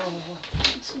 Whoa.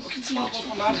 Okay, it's not off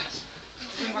my mad.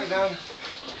 Bring it back down.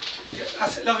 Yeah,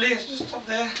 that's it, lovely. Just stop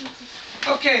there.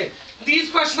 Okay.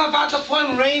 These questions are about the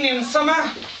poem Rain in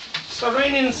Summer. So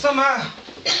Rain in Summer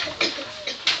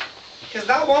is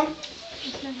that one.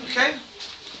 Okay.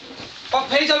 What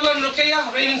page are we on,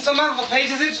 Ruqayya? Rain in Summer. What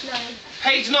page is it? 9.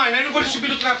 Page 9. Everybody should be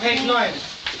looking at page 9.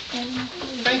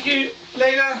 Thank you,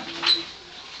 Layla.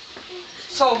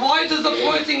 So why does the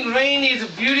poet think rain is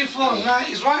beautiful? Now,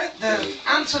 is right. The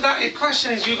answer to that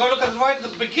question is you got to look at right at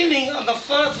the beginning of the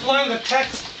first line of the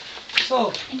text.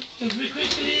 So if we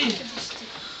quickly.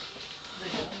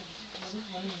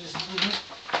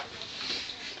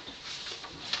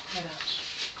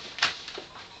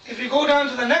 If you go down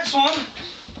to the next one,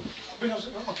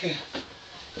 okay.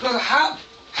 Because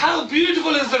how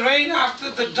beautiful is the rain after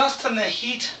the dust and the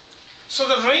heat? So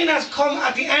the rain has come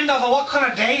at the end of a what kind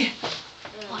of day?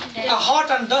 A hot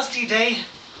and dusty day.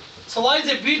 So why is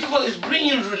it beautiful? It's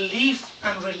bringing relief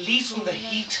and release from the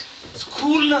heat. It's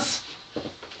coolness.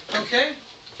 Okay?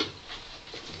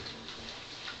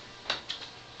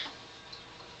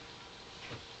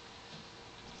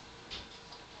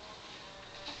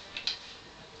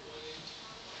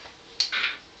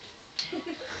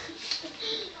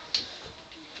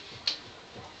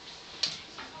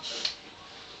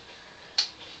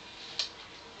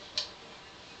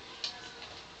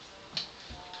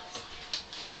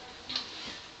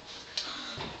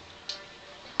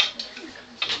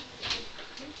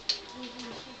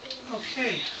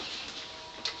 Okay.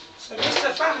 So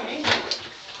Mr. Fahmi,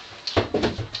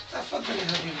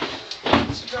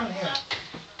 sit down here.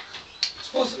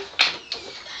 Suppose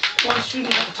one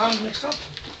student at a time mixed up.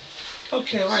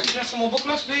 Okay, right. Can I have some more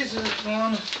booklets, please?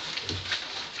 One,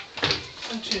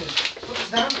 and two. Put this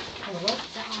down on the road.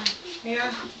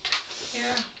 Here,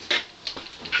 here.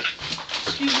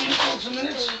 Excuse me, folks, a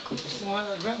minute. While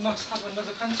I must have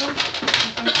another pencil.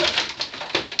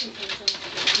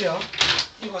 Yeah,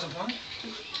 he wasn't one.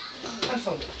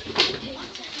 Pencil.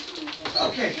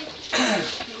 Okay.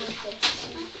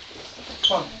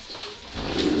 One.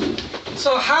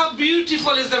 So how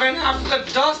beautiful is the rain after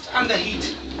the dust and the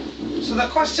heat? So the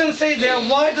question says there,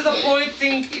 why does the poet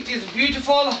think it is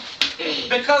beautiful?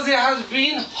 Because it has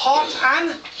been hot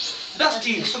and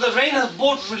dusty. So the rain has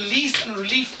both release and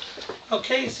relief.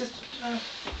 Okay, sister,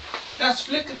 let's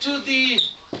flick to the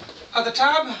other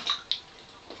tab.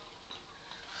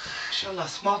 Inshallah,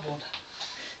 smart board.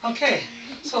 Okay,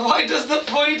 so why does the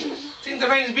poet think the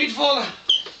rain is beautiful?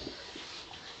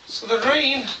 So the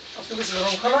rain, I think this is the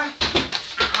wrong colour.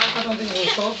 I don't think it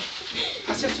will show.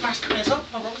 I said smash the place up,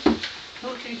 no problem.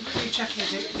 No, can you check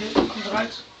is it on the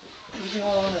right? Everything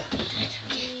all on there?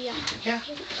 Yeah?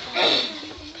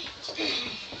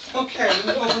 Okay,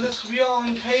 let me open this. We are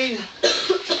on page.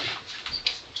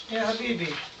 Yeah,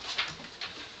 Habibi.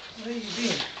 Where you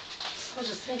been? I was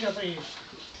just thinking of you.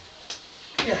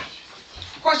 Yeah.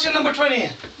 Question number 20.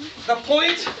 The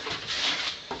poet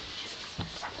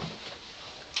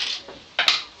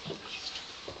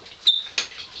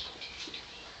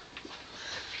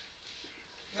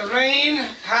the rain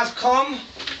has come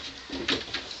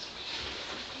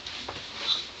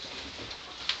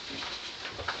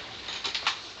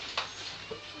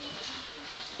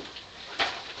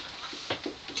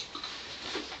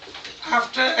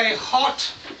after a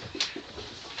hot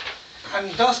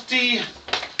and dusty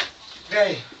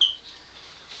day.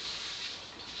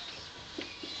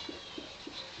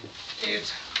 It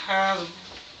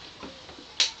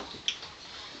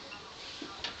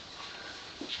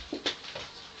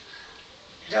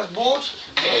has brought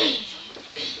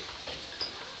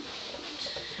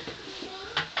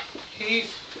heat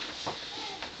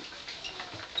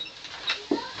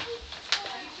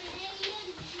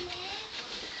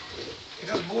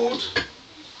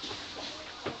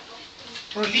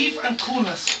relief and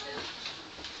coolness.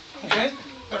 Okay?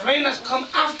 The rain has come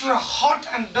after a hot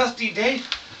and dusty day.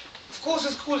 Of course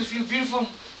it's cool, it feels beautiful.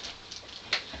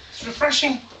 It's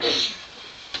refreshing.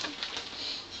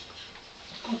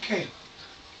 Okay.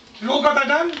 You all got that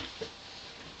done?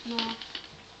 No. Yeah.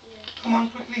 Come on,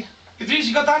 quickly. Idris,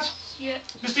 you got that? Yeah.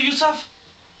 Mr. Yusuf?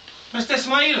 Mr.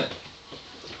 Ismail?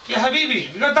 Yeah,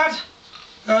 Habibi, you got that?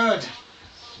 Good.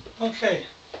 Okay.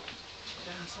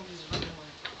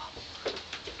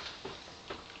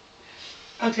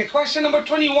 Okay, question number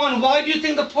 21. Why do you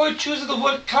think the poet chooses the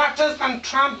word clatters and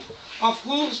tramp of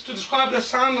hooves to describe the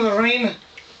sound of the rain?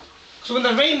 So when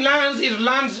the rain lands, it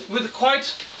lands with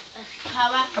quite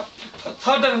Power. a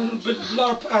thud and with a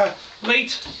lot of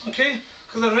weight, okay?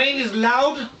 Because the rain is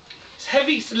loud, it's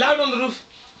heavy, it's loud on the roof.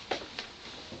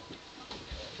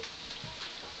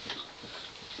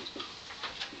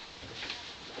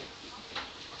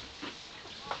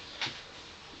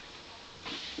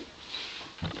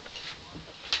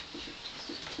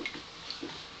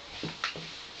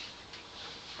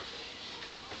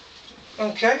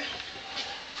 Okay.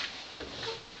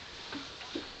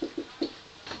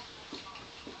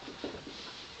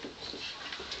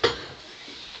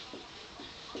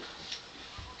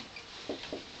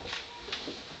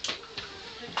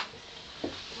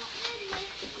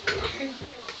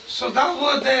 So that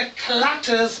word there,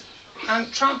 clatters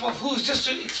and tramp of hooves, just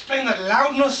to explain the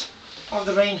loudness of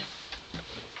the rain.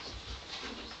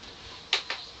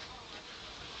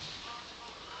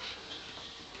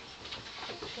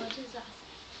 What is that?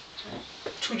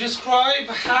 To describe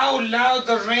how loud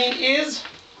the rain is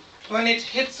when it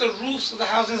hits the roofs of the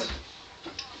houses.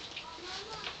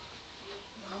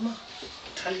 Mama,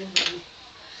 Italian baby.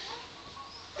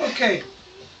 Okay,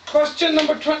 question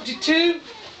number 22.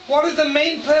 What is the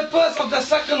main purpose of the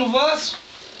second verse?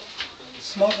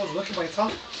 Smart was working by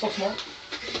itself, so smart.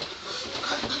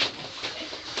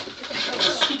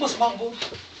 Super smart board.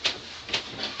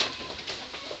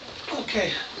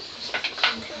 Okay,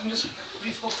 I'm just going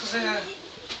to refocus there.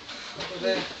 Over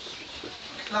there.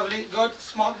 Lovely, good,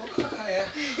 smart book. Yeah.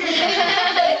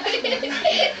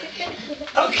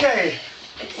 Okay,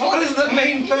 what is the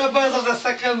main purpose of the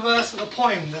second verse of the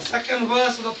poem? The second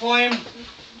verse of the poem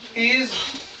is,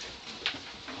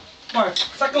 right,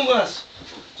 second verse.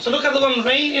 So look at the one,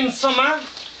 rain in summer.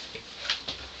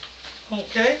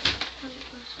 Okay.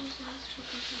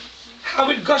 How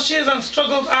it gushes and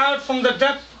struggles out from the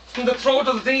depth, from the throat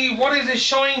of the thingy. What is it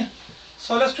showing?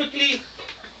 So let's quickly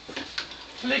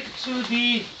flick to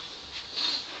the,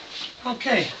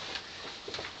 okay.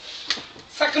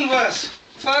 Second verse.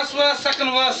 First verse,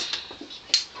 second verse.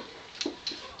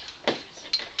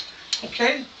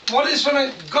 Okay. What is from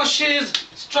it? Gushes,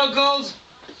 struggles.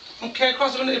 Okay,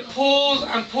 across the window it pours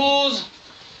and pours.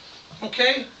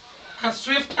 Okay. And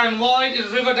swift and wide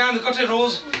is river down the gutter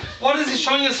rows. What is it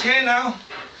showing us here now?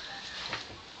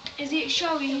 Is it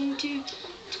showing to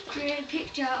create a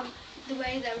picture of the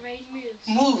way that rain moves?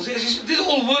 Moves. These are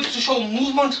all words to show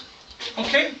movement.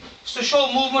 Okay? So to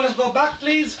show movement, let's go back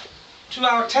please to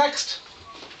our text.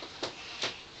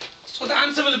 So the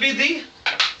answer will be the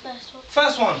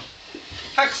first one.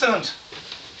 Excellent.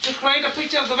 To create a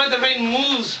picture of the way the rain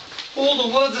moves. All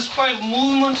the words describe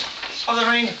movement of the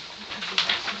rain.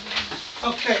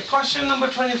 Okay, question number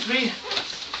 23.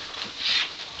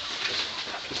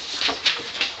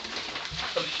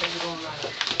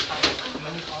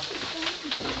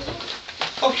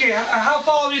 Okay, how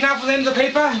far are we now from the end of the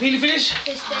paper? Nearly finished?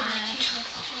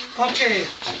 Okay,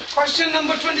 question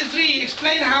number 23.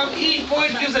 Explain how each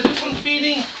poet gives a different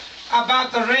feeling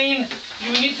about the rain.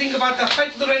 You need to think about the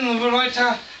effect of the rain on the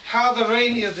writer, how the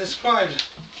rain is described.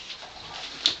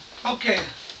 Okay,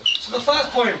 so the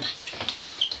first poem.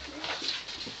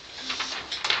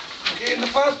 Okay, in the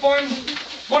first poem,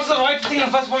 what's the writer thing in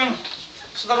the first poem?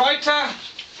 So the writer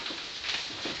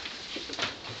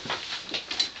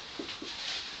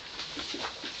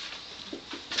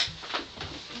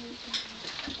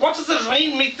what does the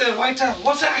rain make the writer?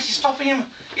 What's actually stopping him?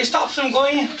 It stops him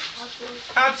going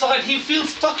outside. He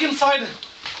feels stuck inside.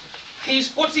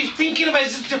 What's he thinking about?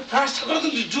 He's just depressed. I've got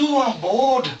nothing to do. I'm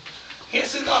bored.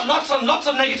 Yes, he's got lots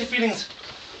of negative feelings.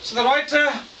 So the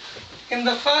writer in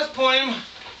the first poem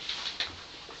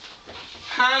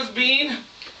has been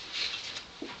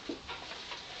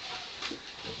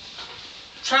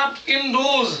trapped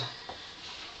indoors.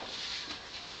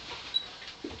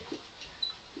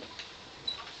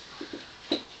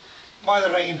 By the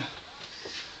rain.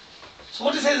 So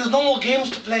what he says, there's no more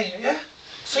games to play, yeah?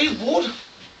 So he's bored,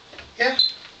 yeah?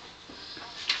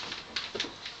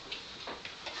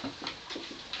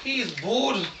 He is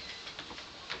bored of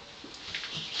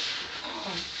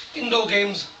indoor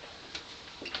games.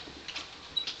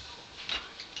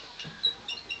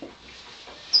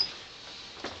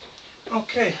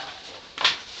 Okay.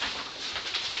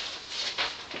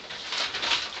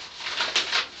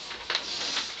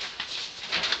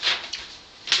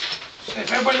 So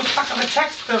if everybody looks back at the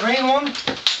text, the rain one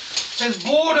says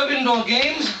bored of indoor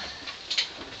games.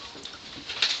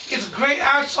 It's grey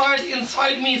outside,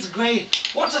 inside me it's grey.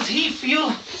 What does he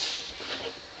feel?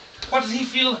 What does he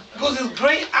feel? Because it's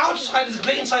grey outside, it's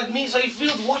grey inside me, so he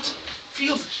feels what? He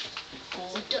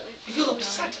feels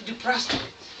upset, depressed.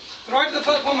 The writer of the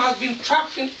first poem has been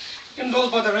trapped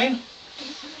indoors by the rain.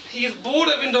 He is bored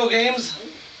of indoor games.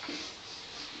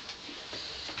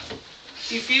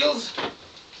 He feels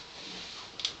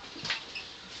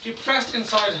depressed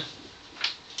inside.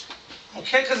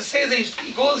 Okay, because it says that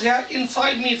he goes here,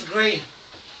 inside me it's grey.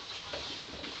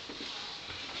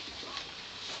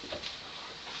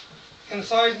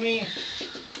 Inside me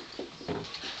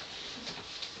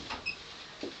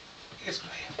it's grey.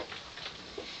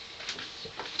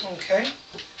 Okay.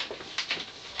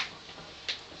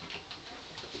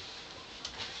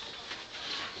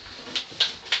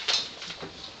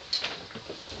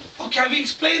 Okay, we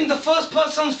explained the first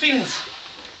person's feelings.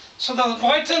 So the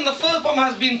writer in the first poem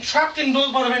has been trapped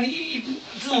indoors by the rain. He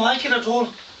doesn't like it at all.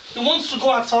 He wants to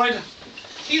go outside.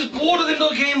 He's bored of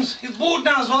indoor games. He's bored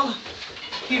now as well.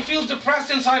 He feels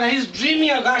depressed inside and he's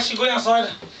dreaming of actually going outside.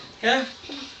 Yeah?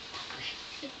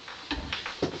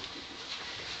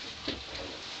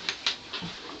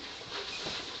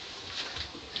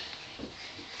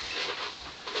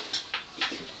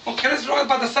 Okay, let's talk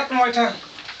about the second writer.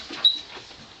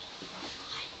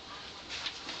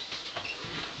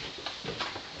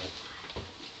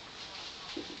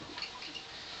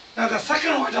 Now the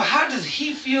second writer, how does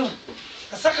he feel?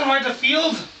 The second writer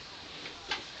feels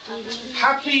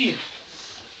happy.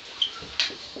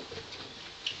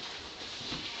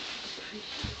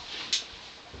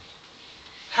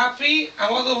 Happy,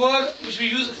 and what's the word which we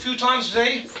use a few times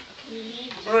today?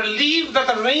 Relieved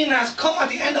that the rain has come at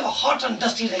the end of a hot and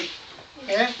dusty day.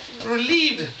 Yeah?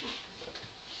 Relieved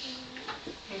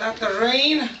that the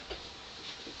rain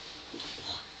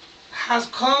has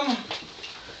come,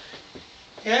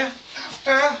 yeah,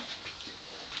 after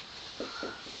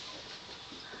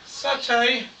such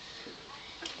a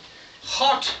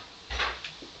hot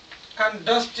and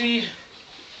dusty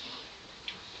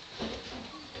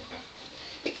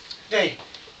day.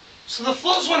 So the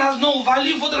first one has no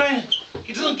value for the rain.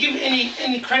 He doesn't give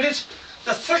any credit.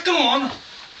 The second one,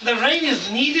 the rain is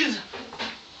needed.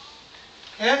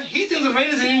 Yeah, he thinks the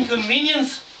rain is an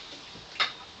inconvenience.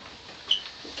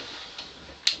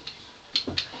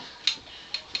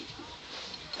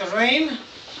 The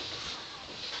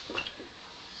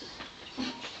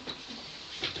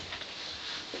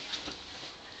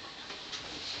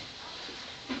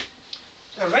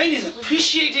rain is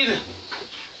appreciated.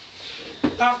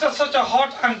 After such a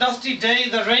hot and dusty day,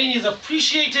 the rain is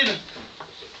appreciated.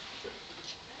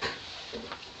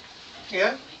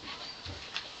 Yeah?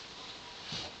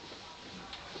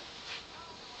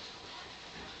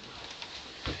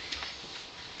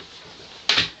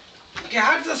 Okay,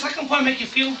 how does the second point make you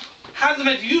feel? How does it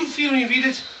make you feel when you read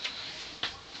it?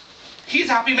 He's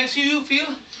happy, makes you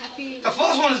feel? Happy. The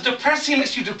first one is depressing,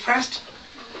 makes you depressed.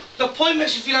 The poem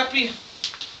makes you feel happy.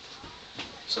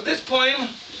 So this poem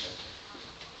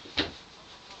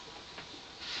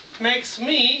makes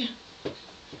me,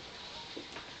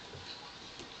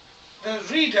 the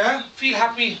reader, feel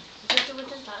happy, What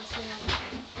does that say?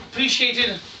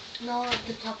 appreciated No, at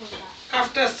the top of that.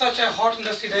 after such a hot and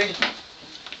dusty day.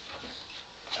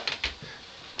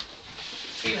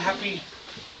 Feel happy.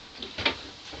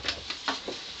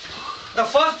 The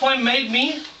first poem made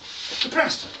me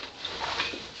depressed.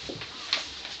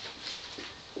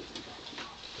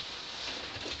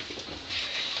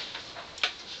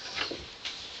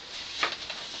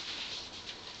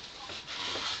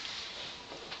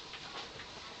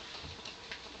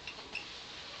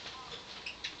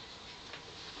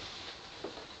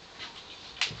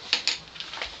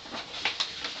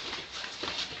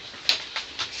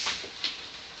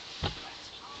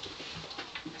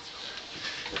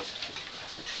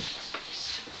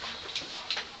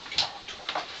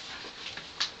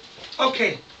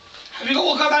 Okay, have you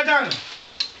all got that down?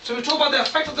 So we talk about the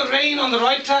effect of the rain on the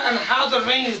writer and how the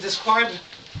rain is described.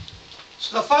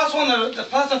 So the first one, the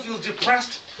person feels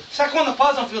depressed. Second one, the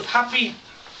person feels happy.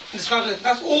 Describes it.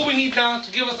 That's all we need now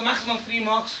to give us the maximum 3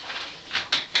 marks.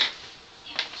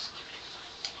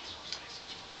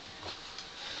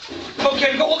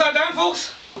 Okay, we got all that down,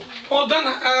 folks? All done,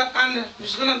 and we're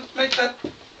just gonna make the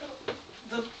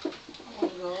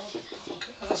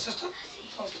okay, as a system.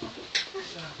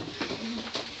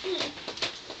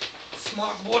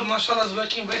 Smart board, mashallah, is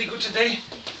working very good today.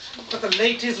 Got the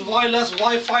latest wireless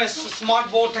Wi-Fi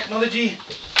smart board technology.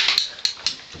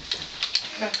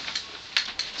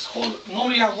 It's called,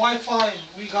 normally you have Wi-Fi,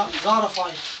 we got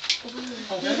Zara-Fi.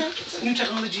 Okay, it's new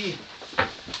technology.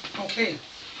 Okay,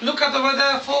 look at the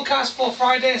weather forecast for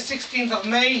Friday, 16th of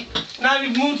May. Now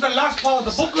we've moved to the last part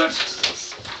of the booklet.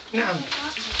 Now.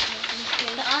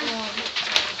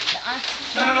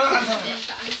 No.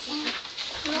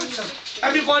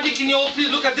 Everybody, can you all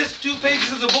please look at this 2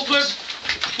 pages of the booklet?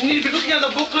 You need to be looking at the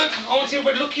booklet. I want to see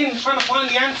everybody looking, trying to find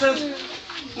the answers.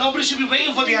 Nobody should be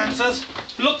waiting for the answers.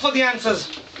 Look for the answers.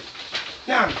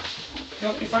 Now,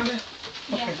 you found it?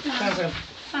 Okay, Yeah,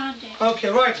 found it. Okay,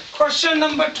 right. Question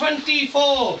number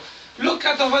 24. Look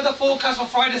at the weather forecast for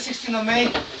Friday, 16th of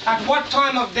May. At what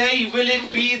time of day will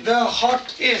it be the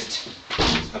hottest?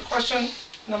 So question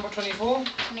number 24.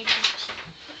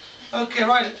 Okay,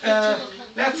 right.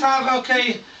 Let's have,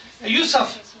 okay,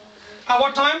 Yusuf. At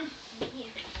what time?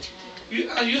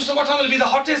 Yusuf, what time will be the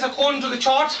hottest according to the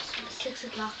chart? 6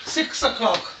 o'clock. 6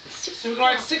 o'clock. So we can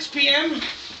write 6 p.m.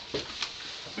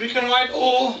 We can write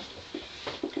or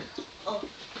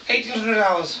 1800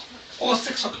 hours or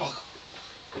 6 o'clock.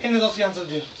 Any of those the answer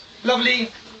do. Lovely.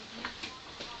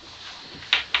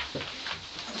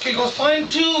 Okay, goes find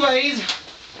 2 ways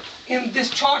in this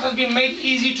chart has been made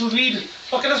easy to read.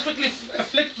 Okay, let's quickly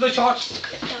flick to the chart.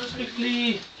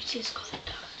 Quickly.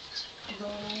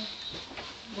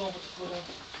 Go.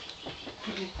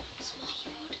 Quickly.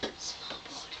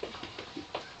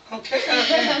 Okay,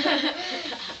 okay.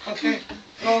 Okay,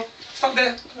 go. Stop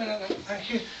there. No,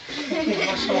 thank you.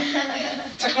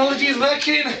 MashaAllah. Technology is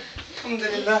working.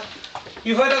 Alhamdulillah.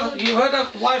 You heard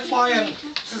of Wi-Fi and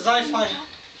this is Wi-Fi.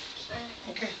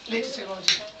 Okay, latest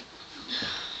technology.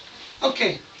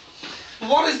 Okay,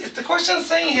 what is the question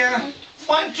saying here?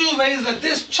 Find 2 ways that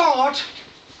this chart,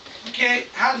 okay,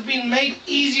 has been made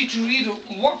easy to read.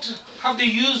 What have they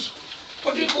used?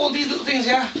 What do you call these little things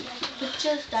here?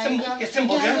 Pictures, Symbols, diagrams. yeah,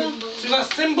 symbols, yeah. So we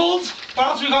got symbols. What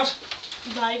else we got?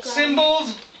 Diagrams.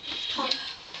 Symbols.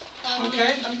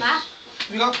 Okay. A map.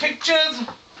 We got pictures.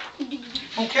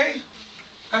 Okay.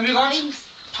 And we got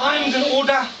times in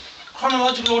order,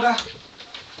 chronological order.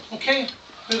 Okay.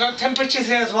 We got temperatures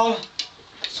here as well.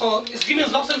 So it's giving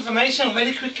us lots of information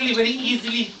very quickly, very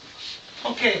easily.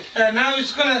 Okay. Now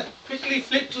it's gonna quickly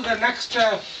flip to the next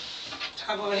tab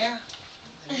over here.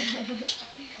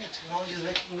 Technology is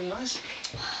working really nice.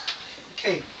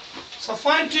 Okay, so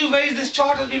find 2 ways this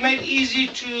chart has been made easy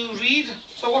to read.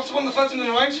 So what's one of the first thing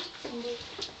to write?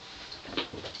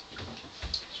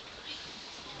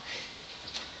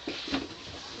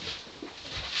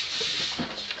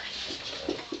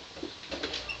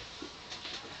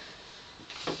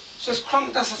 So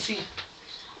that's a C.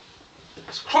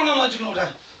 It's chronological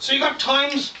order. So you got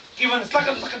times given. It's like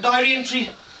a diary entry.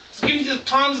 It's giving you the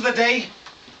times of the day.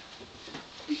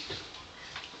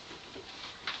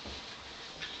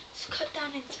 Cut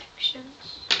down in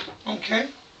sections. Okay.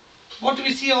 What do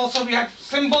we see also? We had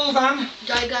symbols and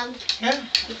Diagrams. yeah.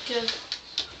 Pictures.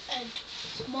 And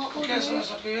smart board. Okay, so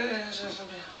that's okay. Yeah, that's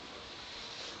okay.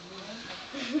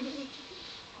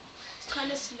 It's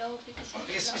kind of slow because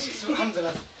Okay, so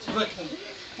alhamdulillah, it's working.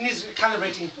 It needs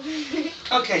calibrating.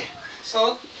 Okay,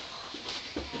 so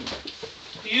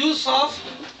use of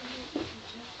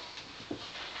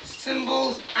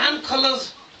symbols and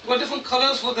colors. We've got different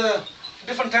colors for the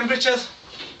different temperatures.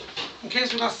 Okay,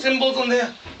 so we've got symbols on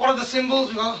there. What are the symbols?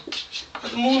 We've got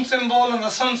the moon symbol and the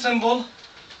sun symbol.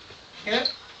 Yeah.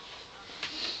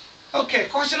 Okay,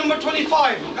 question number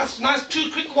 25. That's nice,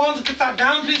 2 quick ones. Get that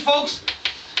down, please, folks.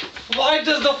 Why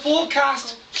does the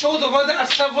forecast show the weather at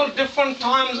several different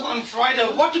times on Friday?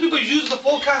 What do people use the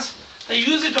forecast? They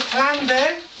use it to plan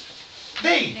their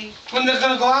day. When they're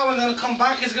going to go out, when they're going to come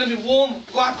back, it's going to be warm,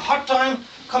 go out at the hot time,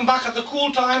 come back at the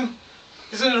cool time.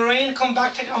 It's going to rain, come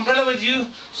back, take an umbrella with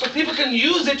you. So people can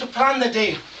use it to plan their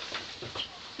day.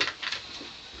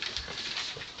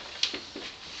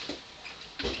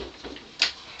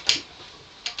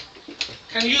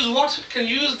 Can use what? Can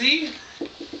use the...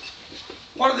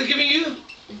 What are they giving you?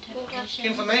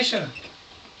 Information.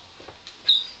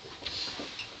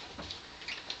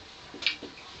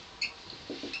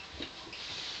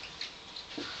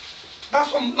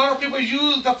 That's what a lot of people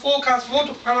use the forecast for,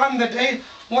 to plan the day,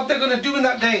 what they're going to do in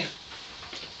that day.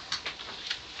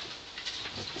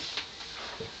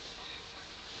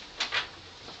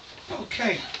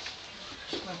 Okay.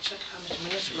 Just going to check how many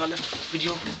minutes we got left for the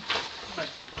video. Right,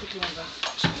 quickly move that.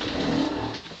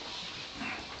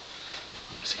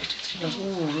 63 minutes.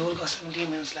 Ooh, we've only got 17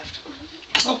 minutes left.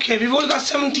 Okay, we've only got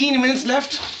 17 minutes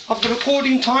left of the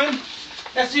recording time.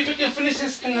 Let's see if we can finish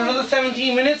this in another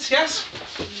 17 minutes, yes?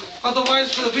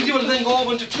 Otherwise, the video will then go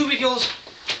over into 2 videos.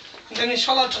 And then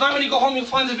inshallah, tonight when you go home, you'll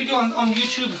find the video on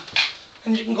YouTube.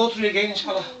 And you can go through it again,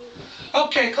 inshallah.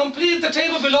 Okay, complete the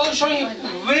table below showing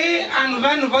where and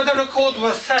when weather records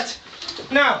were set.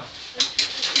 Now,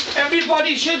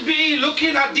 everybody should be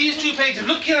looking at these 2 pages.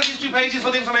 Looking at these 2 pages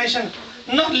for the information.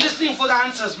 Not listening for the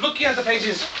answers. Looking at the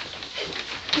pages.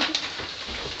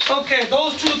 Okay,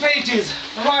 those 2 pages.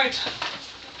 Right.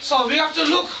 So we have to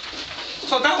look.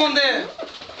 So that one there.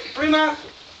 Prima.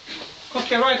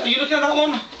 Okay, right. Are you looking at that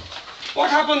one? What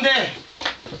happened there?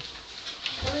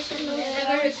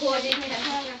 Never recorded.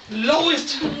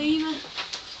 Lowest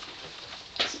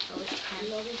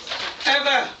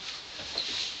ever.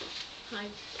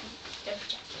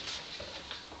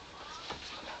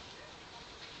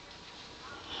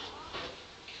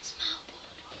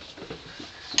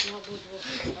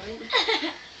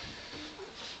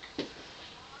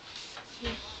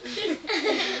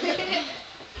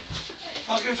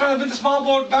 Okay, we're trying to bring the small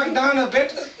board back down a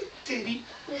bit.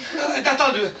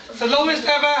 That'll do. It's the lowest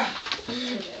ever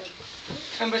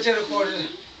temperature recorded.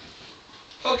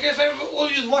 Okay, so all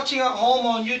you watching at home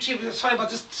on YouTube, sorry about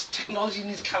this technology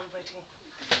needs calibrating.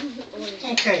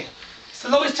 Okay, it's the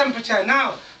lowest temperature.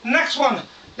 Now, next one.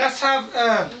 Let's have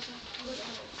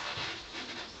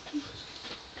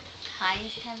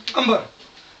Highest temperature.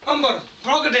 Umber,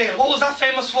 Brogadale. What was that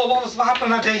famous for? What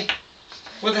happened that day?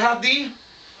 Would they have the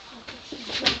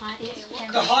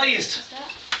highest?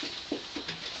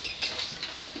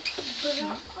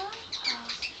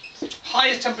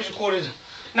 Highest temperature recorded.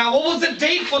 Now, what was the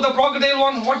date for the Brogadale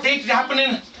one? What date did it happen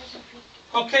in?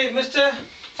 Okay, Mr.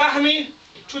 Fahmi,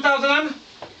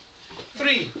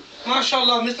 2003.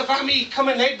 MashaAllah, Mr. Fahmi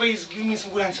coming late, but he's giving me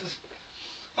some good answers.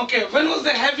 Okay, when was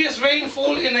the heaviest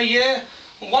rainfall in a year?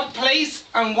 What place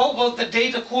and what was the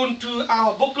date according to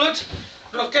our booklet?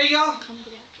 Ruqayya,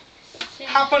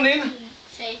 happened in?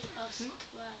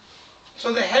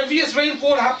 So the heaviest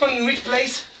rainfall happened in which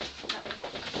place?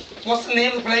 What's the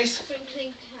name of the place?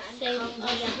 Sprinkling.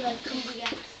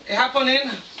 It happened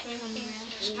in?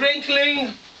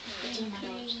 Sprinkling.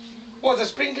 What was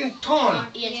it? Sprinkling Tarn?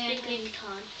 Yes, sprinkling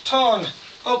Tarn.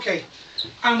 Okay.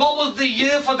 And what was the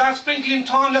year for that sprinkling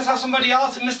Tarn? Let's have somebody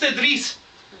else. Mr. Idris.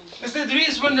 Mr.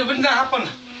 Idris, when did that happen?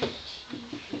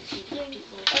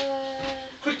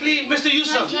 Quickly, Mr.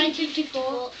 Yusuf.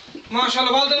 1954.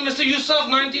 MashaAllah, well done, Mr. Yusuf,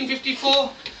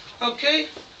 1954. Okay.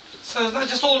 So it's not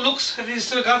just all looks, he's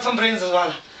still got some brains as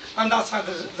well. And that's how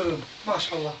the room.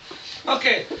 MashaAllah.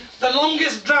 Okay. The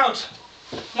longest drought.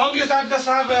 Longest drought, let's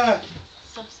have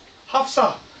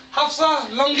Hafsa. Hafsa,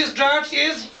 longest drought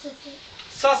is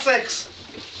Sussex.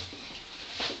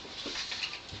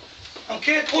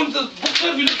 Okay, according to the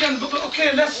booklet, we look at the booklet.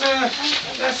 Okay,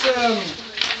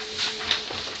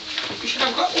 we should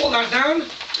have got all that down.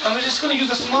 And we're just going to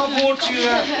use a small board to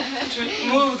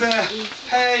move the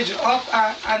page up,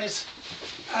 and it's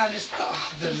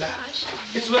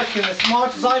working. The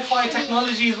smart Wi-Fi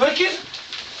technology is working.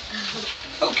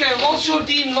 Okay, whilst your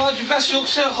deemed large West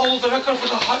Yorkshire holds the record for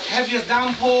the heaviest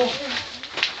downpour.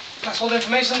 That's all the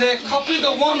information there. Copy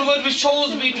the one word which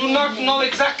shows we do not know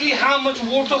exactly how much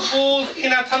water falls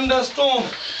in a thunderstorm.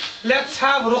 Let's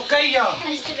have Ruqayya.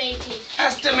 Estimated.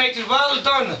 Estimated. Well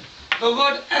done. The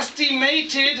word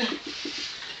estimated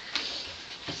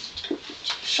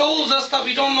shows us that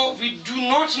we do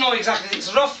not know exactly.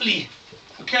 It's roughly.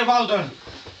 Okay, well done.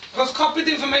 Because copy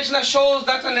the information that shows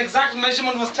that an exact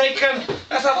measurement was taken.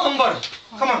 Let's have Umber.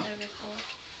 Come on.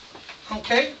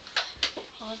 Okay.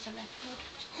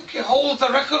 Okay, hold the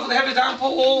record for the heavy downpour,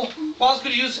 or whilst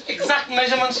could use exact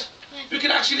measurements. We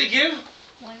can actually give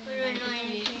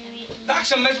the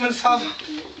actual measurements have.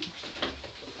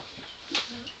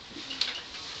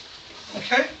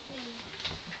 Okay.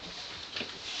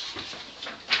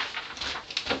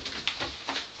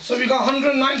 So we got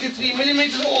 193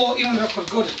 millimeters or even record.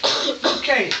 Good.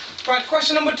 Okay. Right.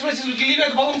 Question number 26. We can leave it at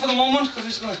the bottom for the moment because we're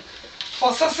just gonna.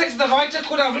 For Sussex, the writer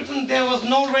could have written there was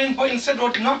no rain, but instead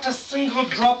wrote not a single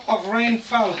drop of rain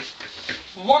fell.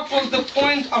 What was the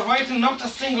point of writing not a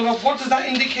single drop? What does that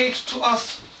indicate to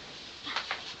us?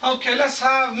 Okay. Let's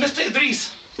have Mr.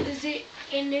 Idris. Does it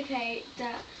indicate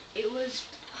that it was?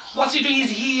 What's he doing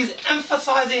is he is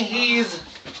emphasizing, he is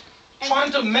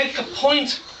trying to make a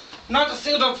point. Not a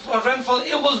single drop of rainfall.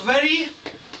 It was very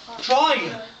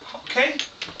dry. Okay?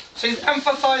 So he's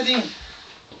emphasizing.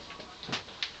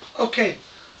 Okay.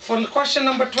 For question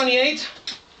number 28,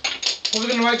 what are we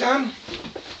going to write down?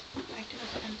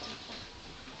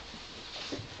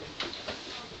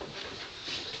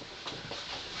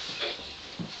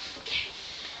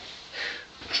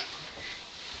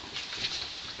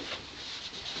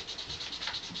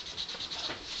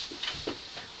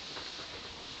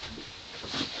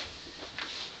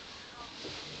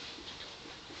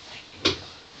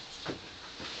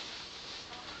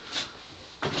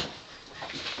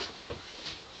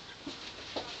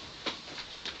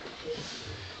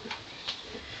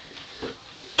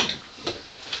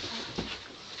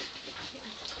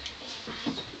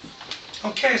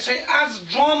 Okay, so it adds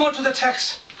drama to the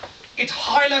text. It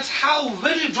highlights how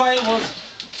very dry it was.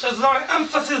 So there's a lot of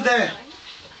emphasis there.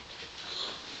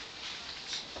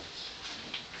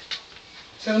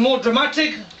 So it's more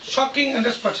dramatic, shocking and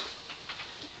desperate.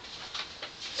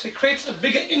 So it creates a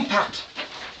bigger impact.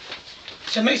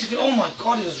 So it makes you feel, oh my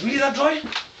God, it was really that dry?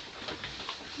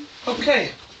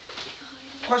 Okay.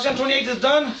 Question 28 is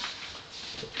done.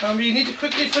 And we need to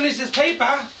quickly finish this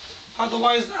paper.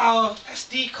 Otherwise our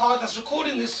SD card that's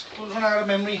recording this will run out of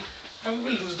memory and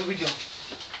we will lose the video.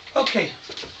 Okay.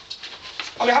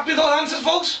 Are we happy with all answers,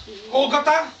 folks? All got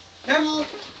that? Yeah? No.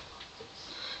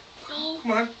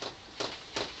 Come on.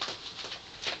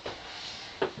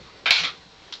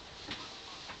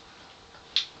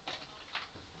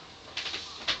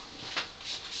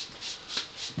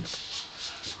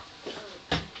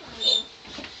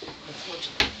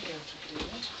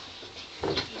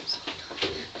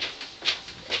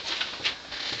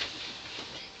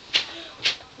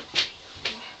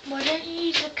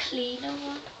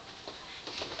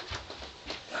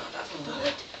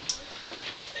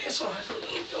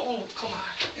 come on,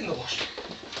 in the wash.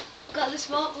 Got the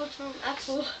smartboard from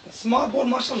Apple. Smartboard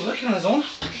Marshall's working on his own.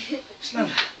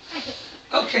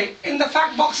 Okay, in the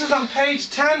fact boxes on page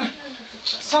 10,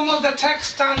 some of the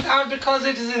text stands out because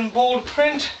it is in bold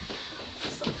print.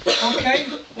 Okay,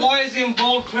 why is it in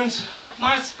bold print?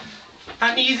 Nice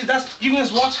and easy. That's giving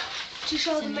us what? To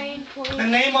show the main point. The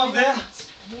name of the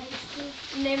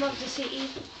Name of the city.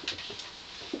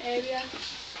 Area.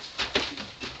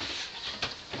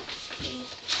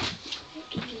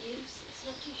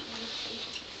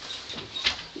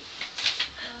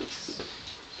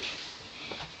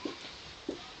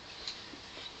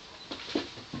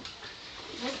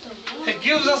 It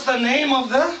gives us the name of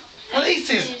the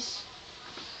places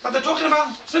that they're talking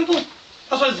about. Simple.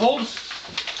 That's why it's bold.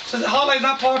 So highlight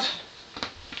that part.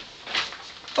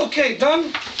 Okay,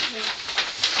 done.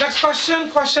 Next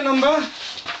question. Question number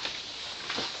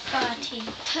 30.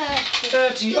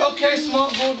 30. Okay,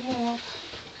 smartboard.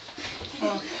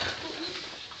 Okay.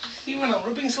 Even I'm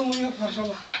rubbing something up,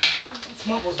 mashallah.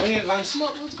 Smartboard's very advanced.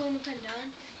 Smartboard's going up and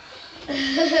down.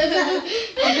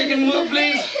 Okay, can move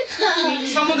please.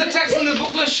 Some of the text in the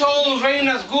booklet shows rain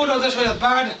as good, others show as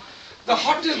bad. The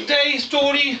hottest day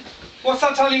story, what's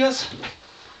that telling us?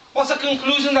 What's the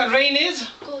conclusion that rain is?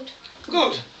 Good.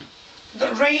 Good.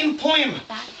 The rain poem.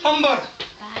 Amber.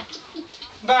 Bad.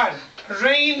 Bad.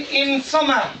 Rain in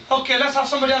summer. Okay, let's have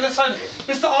somebody on this side.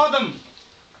 Mr. Adam.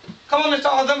 Come on, Mr.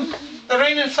 Adam. The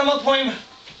rain in summer poem.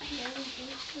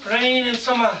 Rain in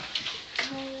summer.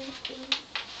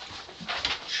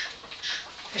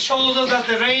 It shows us that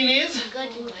the rain is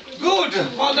good.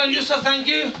 Well done, Yusuf, thank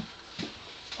you.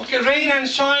 Okay, rain and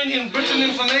shine in Britain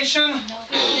information.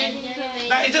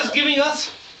 That is just giving us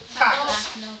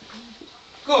facts.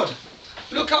 Good.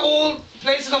 Look at all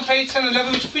places on page 10 and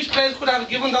 11. Which place could have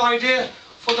given the idea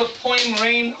for the poem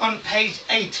Rain on page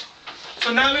 8?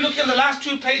 So now we look at the last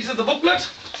two pages of the booklet.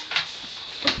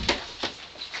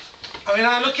 And we're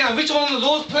now looking at which one of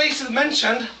those places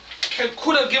mentioned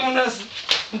could have given us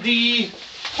the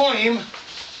poem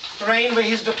Rain, where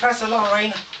he's depressed, a lot of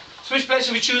rain. So which place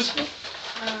should we choose?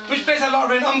 Which place had a lot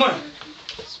of rain? Amber.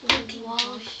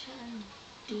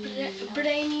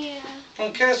 Brainia.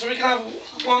 Okay, so we can have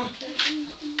one.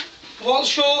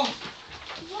 Walshaw.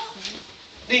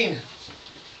 Dean.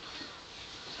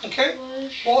 Okay.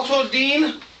 Walshaw,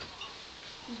 Dean.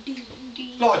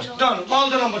 Lodge. Done. Well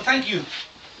done, Amber. Thank you.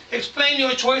 Explain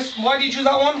your choice. Why did you choose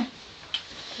that one?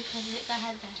 Because it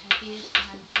had the heaviest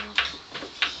downfall.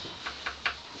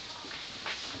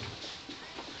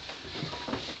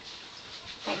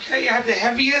 Okay, you had the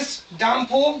heaviest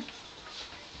downpour.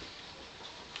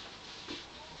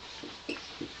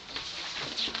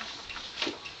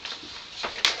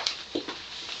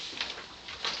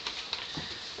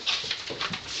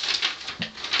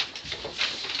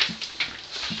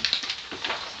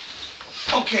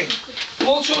 Okay,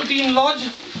 also Dean Lodge,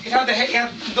 it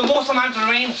had the most amount of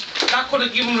rain. That could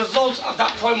have given results of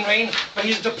that poem Rain, but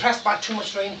he's depressed by too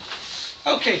much rain.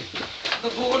 Okay, the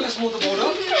board, let's move the board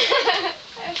up.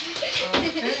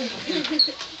 Okay.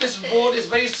 This board is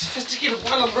very sophisticated.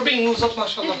 While I'm rubbing moves up,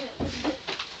 mashallah.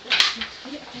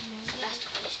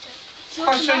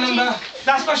 Question number,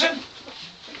 last question?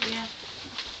 Yeah.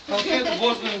 Okay, the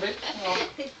board's going a bit.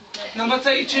 Number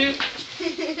 32.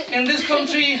 In this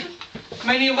country,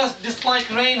 many of us dislike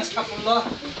rain, astaghfirullah.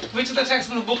 Which of the texts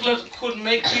in the booklet could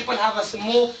make people have a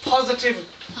more positive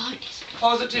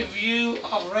view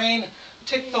of rain?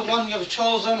 Take the one you have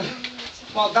chosen.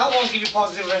 Well, that won't give you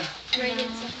positive rain. Rain in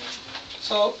summer.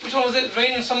 So, which one was it?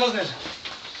 Rain in summer, wasn't it?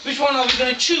 Which one are we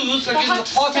going to choose that gives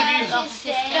us a positive view?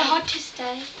 The hottest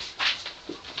day.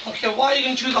 Okay, why are you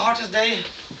going to choose the hottest day?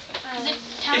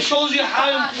 It shows you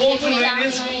how important rain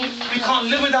is. We can't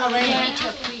live without rain. need to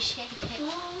appreciate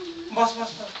it. Boss.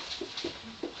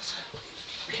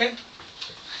 Okay?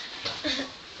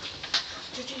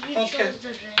 Okay.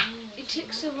 It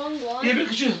takes the wrong one. Yeah, we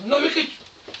could choose. No, we could.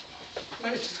 The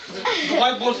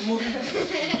whiteboard's moving.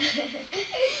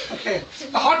 Okay.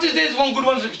 The hottest day is one good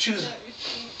one we could choose.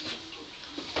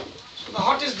 So the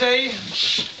hottest day.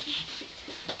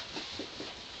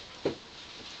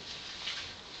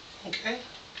 Okay.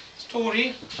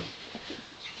 Story.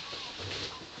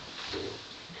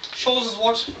 Shows us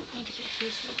what? Need to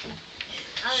appreciate it.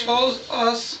 Shows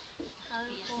us How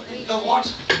important the what?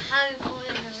 How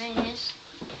important the rain is.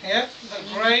 Yeah, the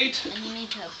great And you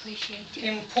need to appreciate it.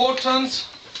 importance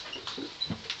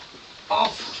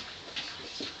of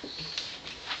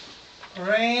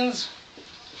rain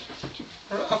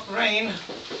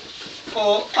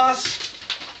for us.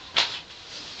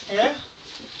 Yeah,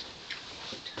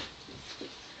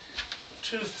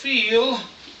 to feel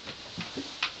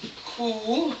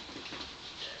cool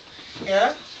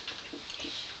Yeah.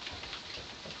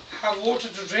 Have water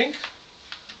to drink.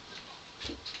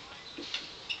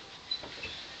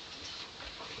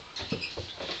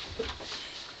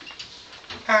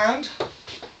 And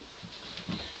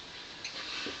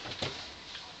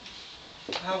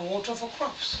have water for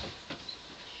crops.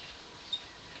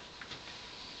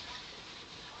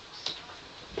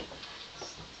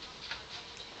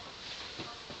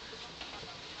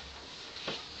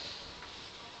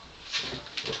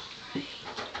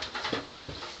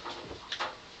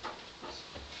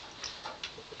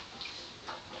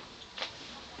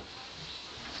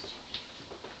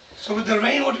 So with the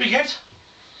rain, what do we get?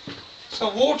 So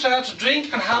water to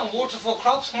drink and have water for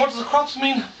crops. And what does the crops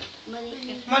mean?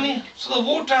 Money. Money. So the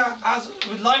water, as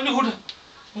with livelihood,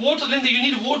 water, Linda, you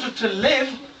need water to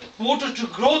live, water to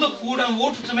grow the food, and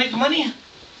water to make money.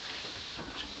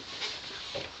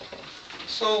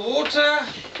 So water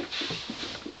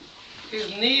is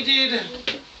needed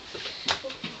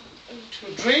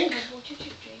to drink,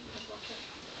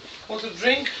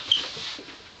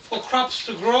 for crops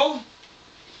to grow,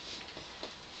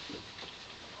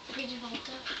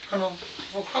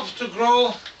 for crops to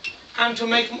grow, and to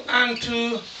make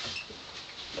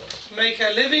a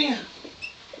living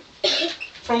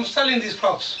from selling these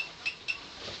crops.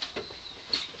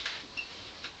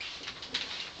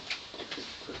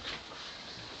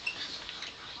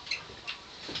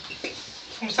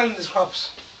 From selling these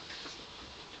crops.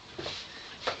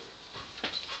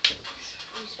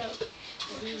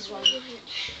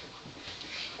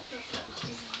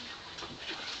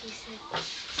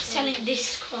 Selling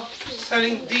this crop.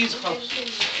 Selling these crops.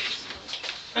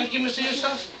 Thank you, Mr.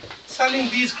 Yusuf. Selling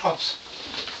these crops.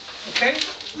 Okay?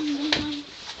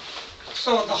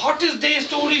 So the hottest day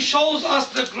story shows us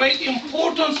the great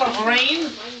importance of rain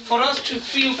for us to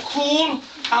feel cool,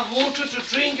 have water to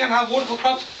drink, and have water for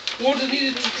crops. Water is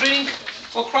needed to drink,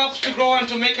 for crops to grow, and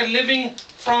to make a living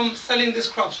from selling these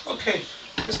crops. Okay.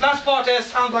 This last part here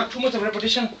sounds like too much of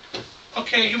repetition.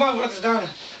 Okay, you might write this down.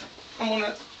 I'm going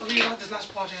to rewrite this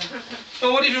last part here.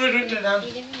 So what if you've written it down?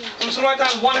 I'm going to write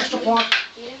down one extra part.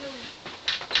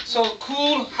 So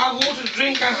cool, have water to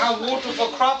drink, and have water for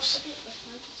crops.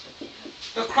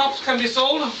 The crops can be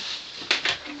sold.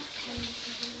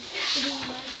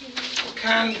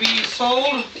 Can be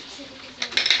sold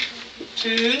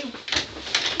to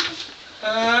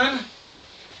earn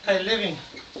a living.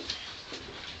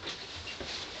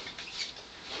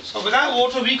 So without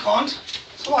water we can't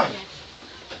survive.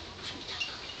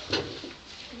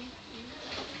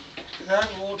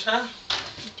 Without water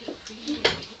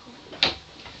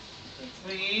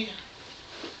we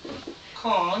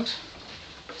can't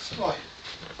survive.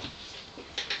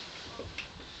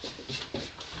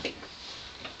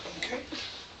 Okay.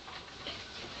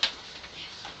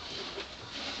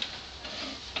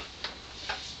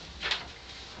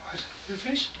 Right, you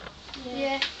finished?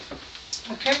 Yeah.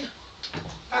 Okay.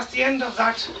 That's the end of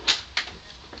that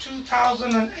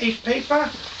 2008 paper.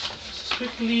 Let's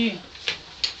quickly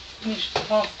finish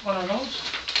off on a note.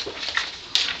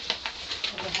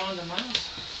 Find the mouse.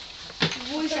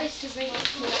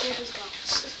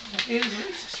 It's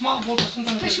a smart board, but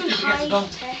sometimes it gets done.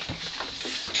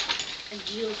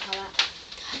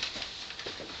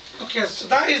 Okay, so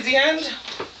that is the end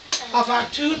of our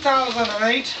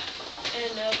 2008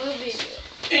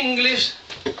 English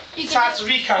SATS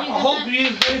recap. I hope you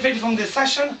benefited from this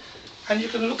session, and you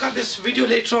can look at this video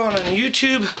later on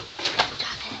YouTube.